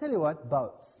 I'll tell you what,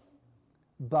 both.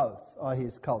 Both are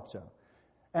his culture.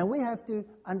 And we have to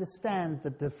understand the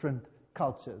different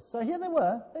cultures. So here they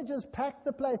were. They just packed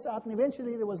the place out, and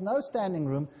eventually there was no standing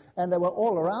room, and they were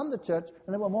all around the church,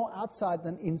 and they were more outside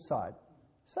than inside.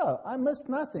 So I missed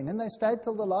nothing, and they stayed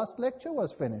till the last lecture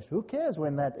was finished. Who cares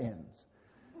when that ends?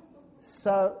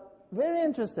 So very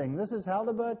interesting. This is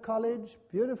Heidelberg College,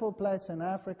 beautiful place in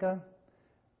Africa.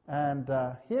 And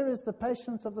here is the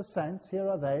patience of the saints. Here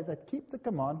are they that keep the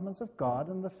commandments of God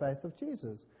and the faith of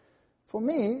Jesus. For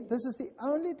me, this is the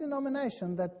only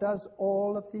denomination that does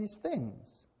all of these things.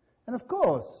 And of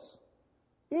course,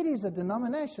 it is a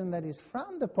denomination that is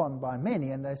frowned upon by many,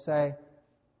 and they say,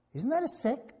 isn't that a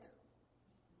sect?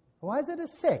 Why is it a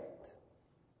sect?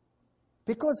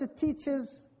 Because it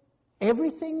teaches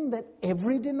everything that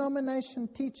every denomination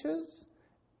teaches,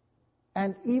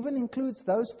 and even includes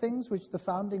those things which the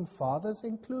founding fathers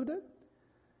included,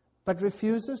 but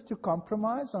refuses to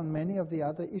compromise on many of the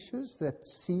other issues that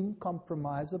seem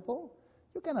compromisable.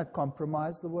 You cannot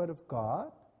compromise the Word of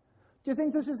God. Do you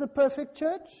think this is a perfect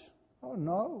church? Oh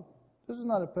no, this is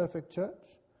not a perfect church.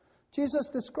 Jesus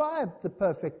described the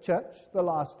perfect church, the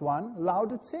last one,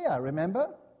 Laodicea, remember?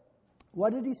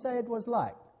 What did he say it was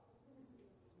like?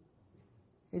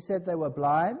 He said they were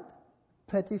blind,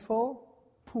 pitiful,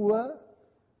 poor,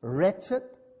 wretched,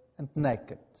 and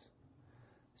naked.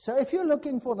 So if you're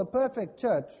looking for the perfect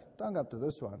church, don't go up to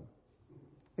this one.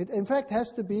 It in fact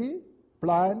has to be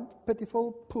blind,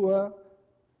 pitiful, poor,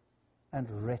 and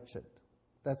wretched.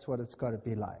 That's what it's got to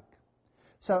be like.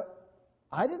 So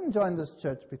I didn't join this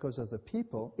church because of the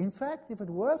people. In fact, if it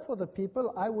were for the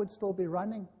people, I would still be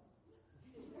running.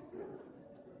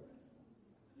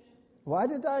 Why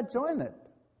did I join it?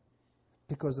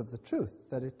 Because of the truth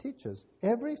that it teaches.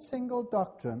 Every single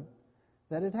doctrine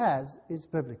that it has is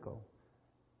biblical.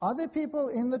 Are there people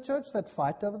in the church that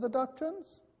fight over the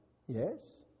doctrines? Yes.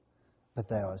 But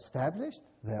they are established,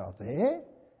 they are there,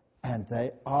 and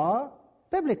they are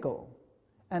biblical.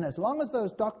 And as long as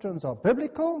those doctrines are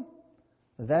biblical,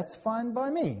 that's fine by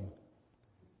me.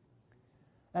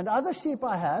 And other sheep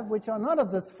I have, which are not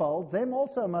of this fold, them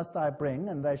also must I bring,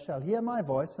 and they shall hear my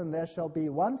voice, and there shall be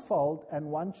one fold and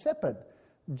one shepherd.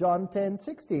 John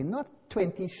 10:16, not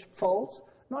 20 folds,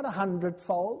 not 100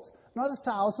 folds, not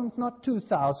 1,000, not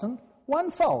 2,000,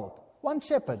 one fold, one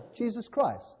shepherd, Jesus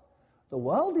Christ. The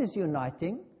world is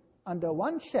uniting under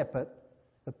one shepherd,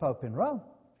 the Pope in Rome.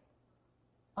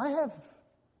 I have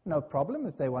no problem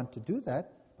if they want to do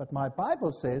that, but my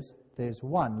Bible says there's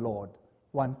one Lord,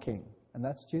 one King, and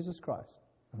that's Jesus Christ.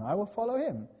 And I will follow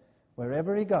him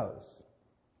wherever he goes.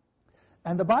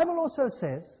 And the Bible also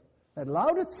says that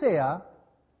Laodicea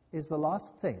is the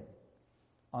last thing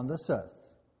on this earth,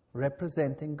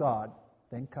 representing God.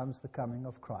 Then comes the coming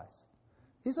of Christ.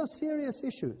 These are serious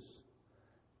issues.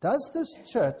 Does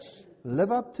this church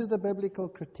live up to the biblical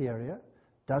criteria?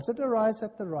 Does it arise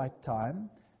at the right time?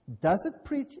 Does it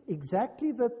preach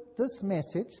exactly this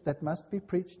message that must be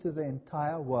preached to the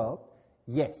entire world?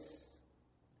 Yes.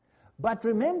 But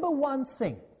remember one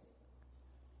thing.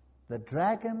 The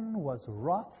dragon was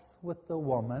wroth with the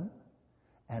woman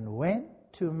and went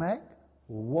to make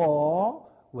war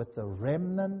with the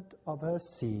remnant of her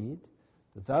seed,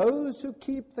 those who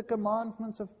keep the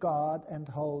commandments of God and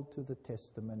hold to the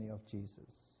testimony of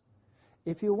Jesus.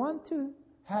 If you want to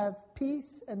have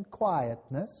peace and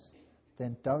quietness,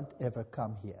 then don't ever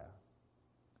come here.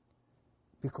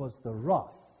 Because the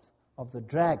wrath of the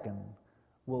dragon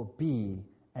will be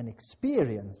an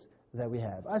experience that we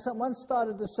have. I once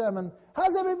started the sermon,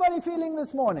 how's everybody feeling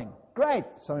this morning? Great.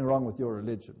 Something wrong with your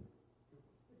religion.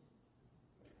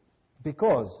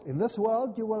 Because in this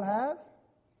world you will have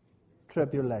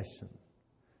tribulation.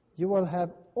 You will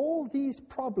have all these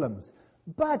problems.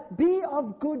 But be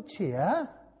of good cheer.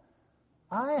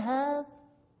 I have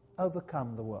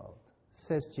overcome the world,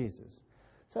 says Jesus.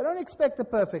 So don't expect a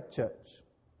perfect church.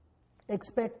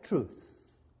 Expect truth.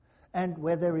 And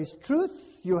where there is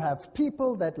truth, you have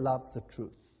people that love the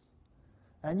truth.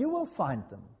 And you will find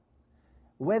them.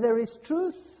 Where there is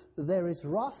truth, there is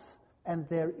wrath and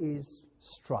there is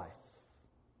strife.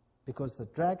 Because the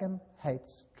dragon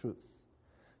hates truth.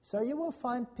 So you will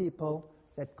find people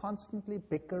that constantly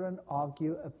bicker and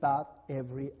argue about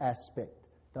every aspect.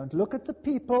 Don't look at the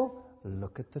people,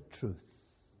 look at the truth.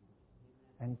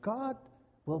 And God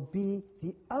will be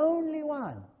the only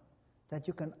one that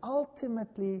you can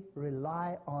ultimately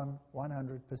rely on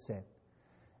 100%.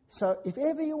 So if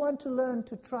ever you want to learn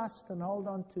to trust and hold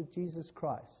on to Jesus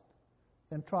Christ,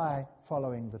 then try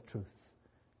following the truth.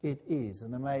 It is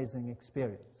an amazing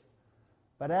experience.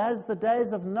 But as the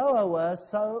days of Noah were,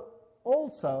 so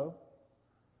also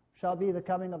shall be the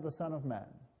coming of the Son of Man.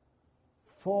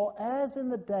 For as in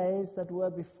the days that were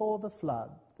before the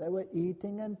flood, they were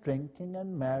eating and drinking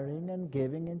and marrying and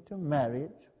giving into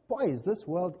marriage. Boy, is this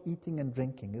world eating and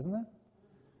drinking, isn't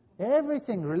it?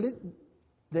 Everything,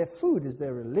 their food is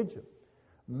their religion.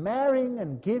 Marrying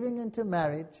and giving into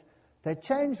marriage. They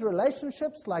change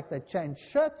relationships like they change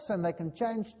shirts, and they can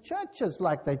change churches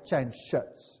like they change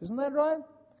shirts. Isn't that right?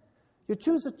 You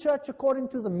choose a church according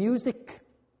to the music.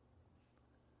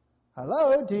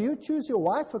 Hello, do you choose your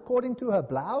wife according to her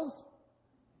blouse?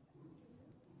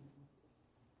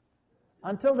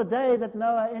 Until the day that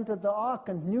Noah entered the ark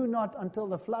and knew not until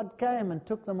the flood came and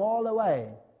took them all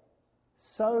away,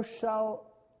 so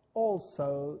shall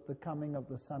also the coming of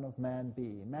the Son of Man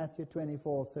be? Matthew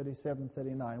 24, 37,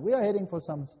 39. We are heading for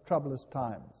some troublous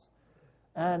times.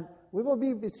 And we will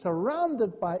be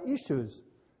surrounded by issues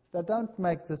that don't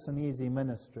make this an easy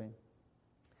ministry.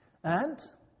 And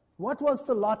what was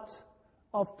the lot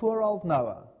of poor old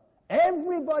Noah?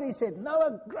 Everybody said,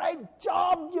 Noah, great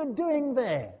job you're doing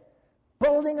there.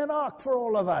 Building an ark for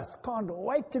all of us. Can't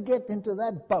wait to get into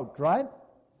that boat, right?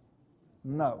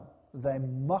 No, they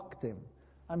mocked him.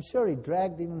 I'm sure he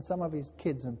dragged even some of his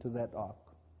kids into that ark,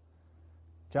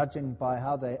 judging by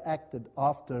how they acted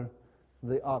after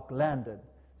the ark landed.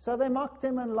 So they mocked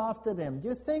him and laughed at him. Do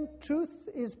you think truth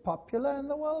is popular in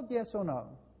the world, yes or no?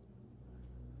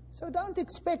 So don't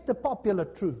expect a popular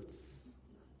truth.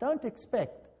 Don't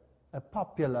expect a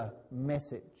popular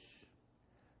message.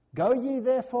 Go ye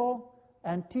therefore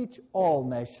and teach all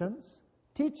nations,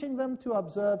 teaching them to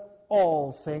observe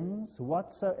all things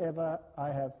whatsoever I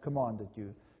have commanded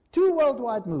you. 2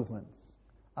 worldwide movements.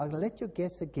 I'll let you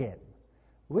guess again.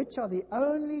 Which are the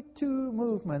only 2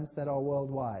 movements that are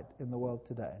worldwide in the world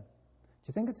today? Do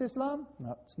you think it's Islam?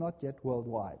 No, it's not yet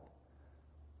worldwide.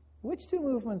 Which 2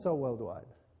 movements are worldwide?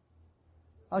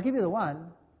 I'll give you the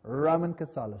one. Roman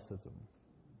Catholicism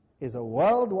is a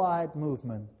worldwide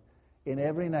movement in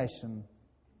every nation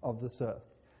of this earth.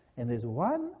 And there's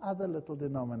one other little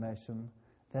denomination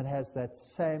that has that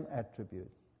same attribute.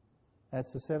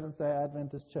 That's the Seventh-day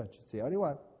Adventist Church. It's the only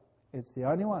one. It's the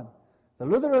only one. The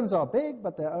Lutherans are big,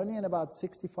 but they're only in about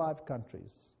 65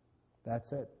 countries.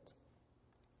 That's it.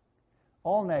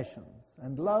 All nations.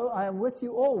 And lo, I am with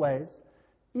you always,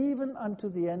 even unto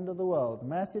the end of the world.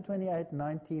 Matthew 28,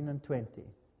 19 and 20.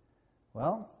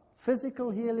 Well,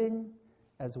 physical healing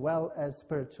as well as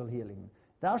spiritual healing.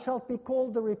 Thou shalt be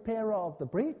called the repairer of the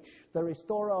breach, the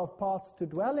restorer of paths to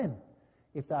dwell in.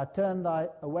 If thou turn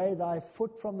away thy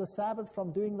foot from the Sabbath,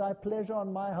 from doing thy pleasure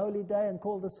on my holy day, and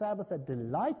call the Sabbath a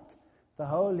delight, the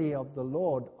holy of the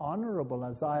Lord, honorable,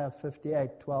 Isaiah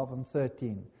 58, 12 and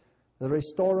 13. The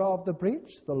restorer of the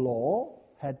breach, the law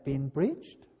had been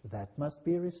breached. That must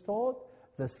be restored.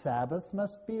 The Sabbath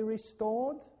must be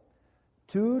restored.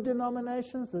 2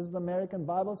 denominations, this is the American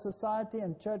Bible Society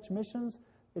and Church Missions.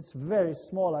 It's very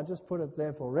small, I just put it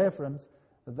there for reference.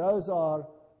 Those are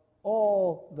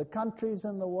all the countries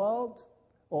in the world,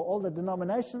 or all the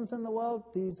denominations in the world.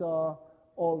 These are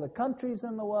all the countries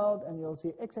in the world, and you'll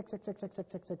see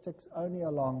XXXXXXXX only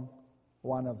along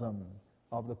one of them,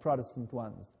 of the Protestant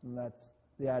ones, and that's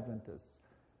the Adventists.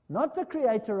 Not the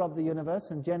creator of the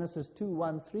universe in Genesis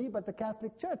 2:1-3, but the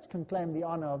Catholic Church can claim the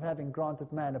honor of having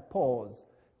granted man a pause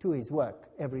to his work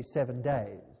every 7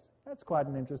 days. That's quite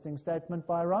an interesting statement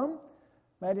by Rome,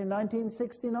 made in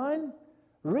 1969.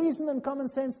 Reason and common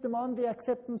sense demand the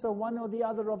acceptance of one or the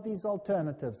other of these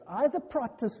alternatives, either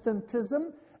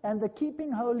Protestantism and the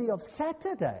keeping holy of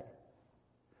Saturday,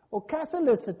 or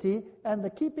Catholicity and the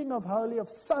keeping of holy of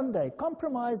Sunday.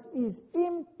 Compromise is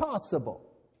impossible.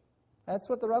 That's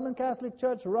what the Roman Catholic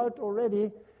Church wrote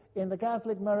already in the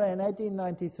Catholic Mirror in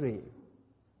 1893.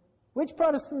 Which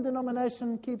Protestant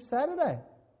denomination keeps Saturday?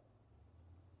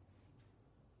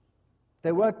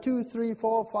 There were 2, 3,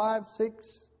 4, 5,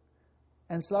 6,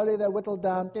 and slowly they whittled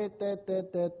down.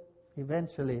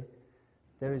 Eventually,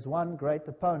 there is one great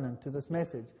opponent to this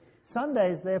message. Sunday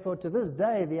is therefore to this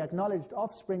day the acknowledged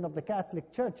offspring of the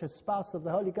Catholic Church as spouse of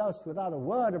the Holy Ghost, without a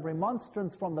word of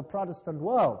remonstrance from the Protestant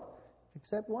world,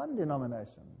 except one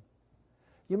denomination.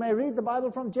 You may read the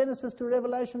Bible from Genesis to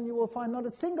Revelation, you will find not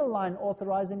a single line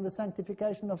authorizing the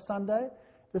sanctification of Sunday.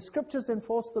 The Scriptures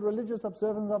enforce the religious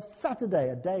observance of Saturday,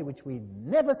 a day which we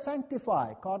never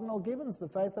sanctify. Cardinal Gibbons, the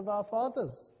faith of our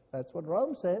fathers. That's what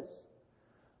Rome says.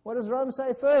 What does Rome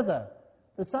say further?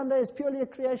 The Sunday is purely a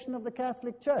creation of the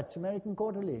Catholic Church, American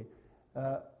Quarterly,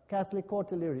 Catholic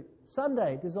Quarterly.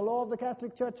 Sunday, it is a law of the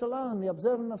Catholic Church alone. The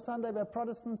observance of Sunday by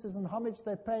Protestants is an homage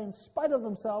they pay in spite of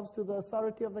themselves to the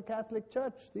authority of the Catholic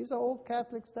Church. These are all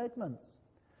Catholic statements.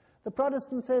 The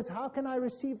Protestant says, how can I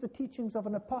receive the teachings of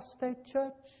an apostate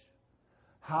church?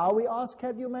 How, we ask,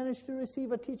 have you managed to receive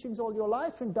her teachings all your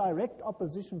life in direct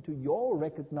opposition to your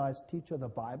recognized teacher, the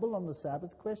Bible, on the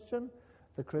Sabbath question,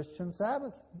 the Christian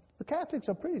Sabbath? The Catholics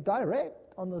are pretty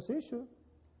direct on this issue.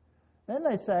 Then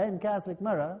they say in Catholic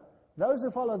Mirror, those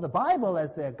who follow the Bible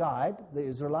as their guide, the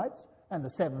Israelites, and the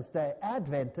Seventh-day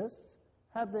Adventists,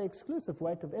 have the exclusive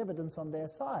weight of evidence on their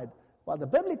side, while the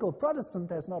biblical Protestant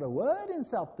has not a word in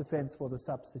self-defense for the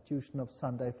substitution of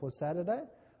Sunday for Saturday.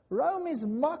 Rome is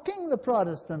mocking the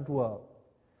Protestant world.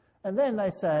 And then they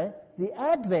say, the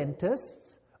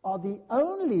Adventists are the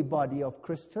only body of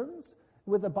Christians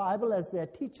with the Bible as their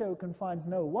teacher who can find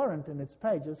no warrant in its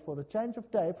pages for the change of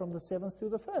day from the 7th to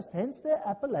the 1st. Hence their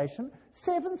appellation,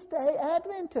 Seventh-day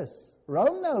Adventists.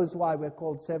 Rome knows why we're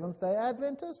called Seventh-day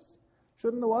Adventists.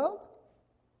 Shouldn't the world?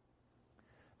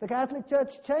 The Catholic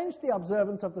Church changed the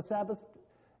observance of the Sabbath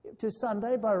to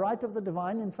Sunday by right of the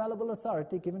divine infallible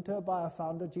authority given to her by our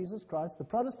founder, Jesus Christ. The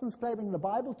Protestants, claiming the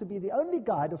Bible to be the only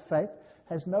guide of faith,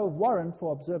 has no warrant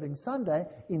for observing Sunday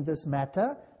in this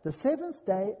matter. The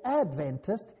Seventh-day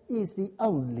Adventist is the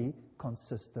only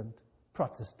consistent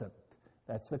Protestant.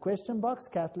 That's the question box,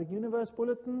 Catholic Universe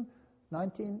Bulletin,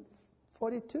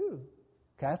 1942.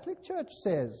 Catholic Church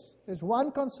says there's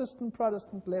one consistent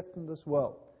Protestant left in this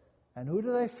world. And who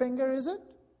do they finger, is it?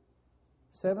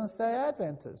 Seventh-day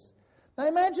Adventists. Now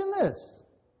imagine this.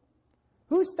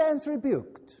 Who stands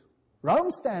rebuked?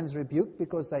 Rome stands rebuked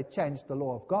because they changed the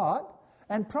law of God,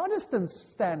 and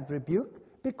Protestants stand rebuked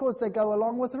because they go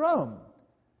along with Rome.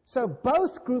 So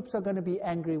both groups are going to be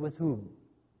angry with whom?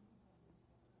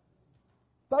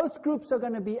 Both groups are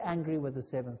going to be angry with the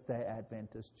Seventh-day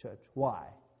Adventist Church. Why?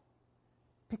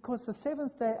 Because the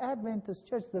Seventh-day Adventist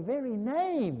Church, the very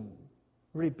name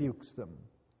rebukes them.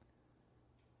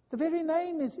 The very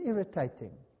name is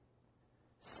irritating.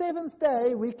 Seventh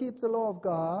day, we keep the law of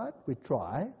God. We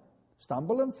try.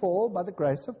 Stumble and fall by the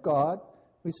grace of God.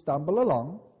 We stumble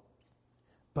along.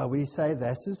 But we say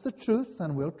this is the truth,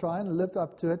 and we'll try and live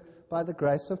up to it by the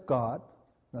grace of God.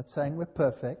 Not saying we're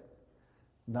perfect.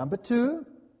 Number 2,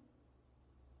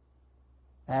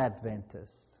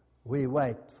 Adventists. We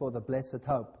wait for the blessed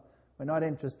hope. We're not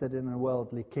interested in a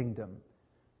worldly kingdom.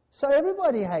 So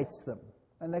everybody hates them,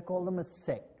 and they call them a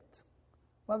sect.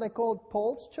 Well, they called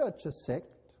Paul's church a sect.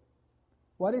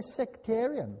 What is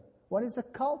sectarian? What is a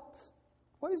cult?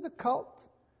 What is a cult?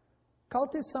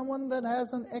 Cult is someone that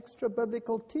has an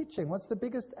extra-biblical teaching. What's the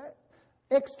biggest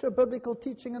extra-biblical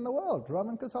teaching in the world?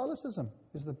 Roman Catholicism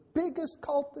is the biggest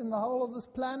cult in the whole of this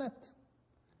planet.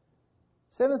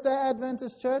 Seventh-day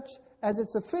Adventist Church, as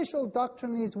its official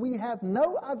doctrine is, we have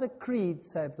no other creed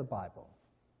save the Bible.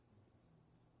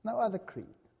 No other creed.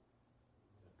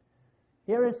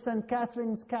 Here is St.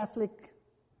 Catherine's Catholic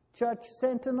Church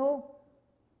Sentinel,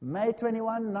 May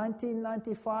 21,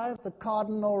 1995, the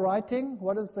Cardinal writing.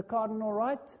 What does the Cardinal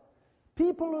write?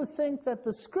 People who think that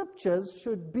the Scriptures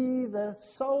should be the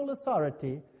sole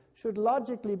authority should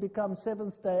logically become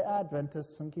Seventh-day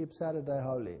Adventists and keep Saturday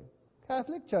holy.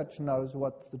 Catholic Church knows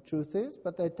what the truth is,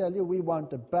 but they tell you we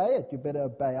won't obey it. You better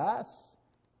obey us.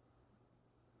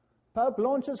 Pope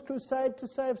launches crusade to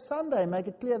save Sunday. Make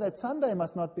it clear that Sunday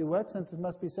must not be worked, since it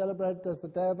must be celebrated as the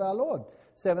day of our Lord.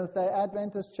 Seventh-day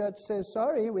Adventist Church says,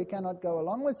 sorry, we cannot go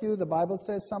along with you. The Bible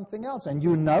says something else, and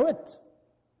you know it.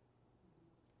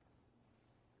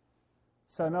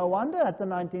 So no wonder at the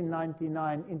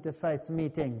 1999 Interfaith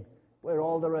meeting, where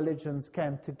all the religions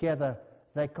came together,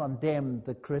 they condemned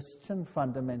the Christian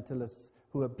fundamentalists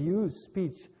who abuse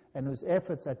speech and whose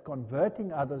efforts at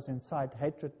converting others incite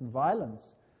hatred and violence.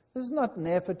 This is not an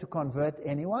effort to convert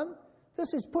anyone.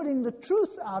 This is putting the truth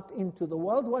out into the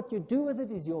world. What you do with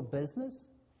it is your business.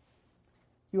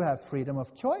 You have freedom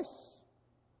of choice.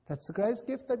 That's the greatest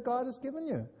gift that God has given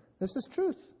you. This is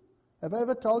truth. Have I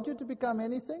ever told you to become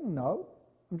anything? No.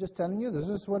 I'm just telling you, this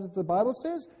is what the Bible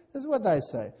says. This is what they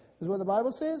say. This is what the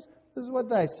Bible says. This is what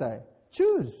they say.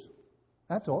 Choose.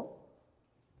 That's all.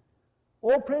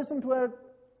 All present were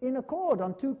in accord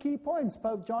on 2 key points.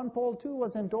 Pope John Paul II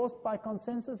was endorsed by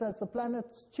consensus as the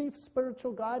planet's chief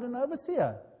spiritual guide and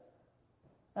overseer.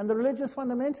 And the religious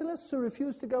fundamentalists who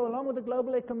refuse to go along with the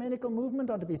global ecumenical movement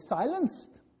are to be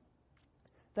silenced.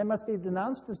 They must be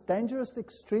denounced as dangerous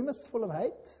extremists full of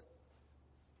hate.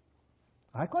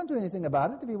 I can't do anything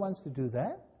about it if he wants to do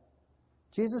that.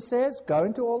 Jesus says, go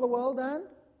into all the world and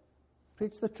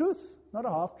preach the truth, not a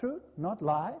half-truth, not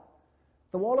lie.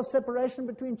 The wall of separation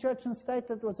between church and state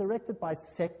that was erected by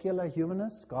secular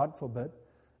humanists, God forbid,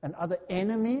 and other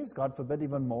enemies, God forbid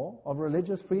even more, of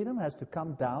religious freedom has to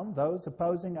come down. Those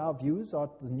opposing our views are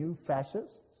the new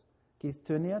fascists. Keith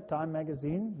Tunier, Time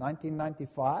magazine,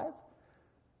 1995.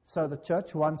 So the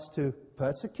church wants to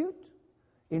persecute.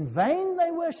 In vain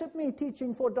they worship me,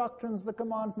 teaching for doctrines the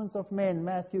commandments of men,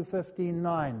 Matthew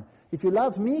 15:9. If you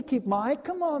love me, keep my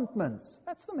commandments.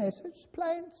 That's the message,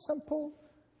 plain, simple.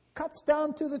 Cuts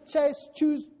down to the chase.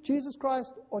 Choose Jesus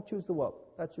Christ or choose the world.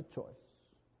 That's your choice.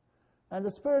 And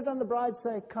the Spirit and the bride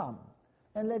say, come.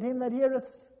 And let him that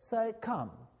heareth say,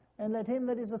 come. And let him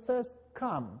that is athirst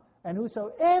come. And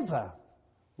whosoever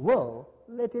will,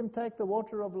 let him take the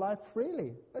water of life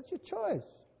freely. That's your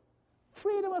choice.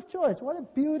 Freedom of choice. What a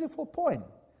beautiful point.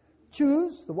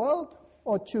 Choose the world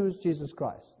or choose Jesus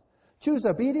Christ. Choose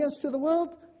obedience to the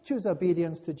world, choose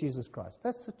obedience to Jesus Christ.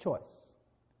 That's the choice.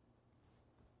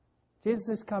 Jesus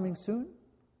is coming soon,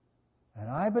 and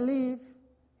I believe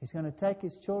He's going to take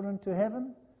His children to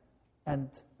heaven, and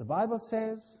the Bible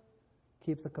says,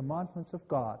 keep the commandments of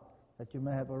God, that you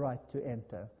may have a right to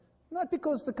enter. Not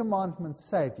because the commandments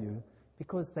save you,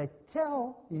 because they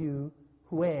tell you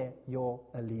where your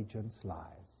allegiance lies.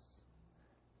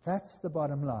 That's the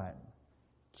bottom line.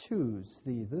 Choose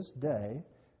thee this day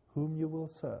whom you will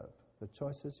serve. The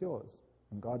choice is yours,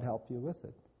 and God help you with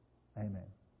it. Amen.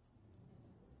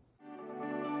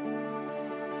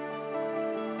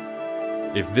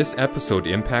 If this episode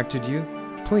impacted you,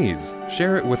 please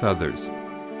share it with others.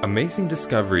 Amazing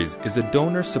Discoveries is a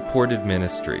donor-supported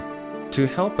ministry. To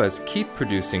help us keep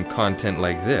producing content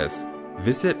like this,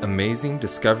 visit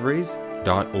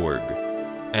amazingdiscoveries.org.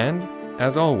 And,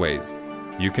 as always,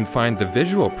 you can find the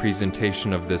visual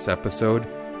presentation of this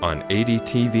episode on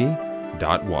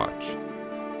adtv.watch.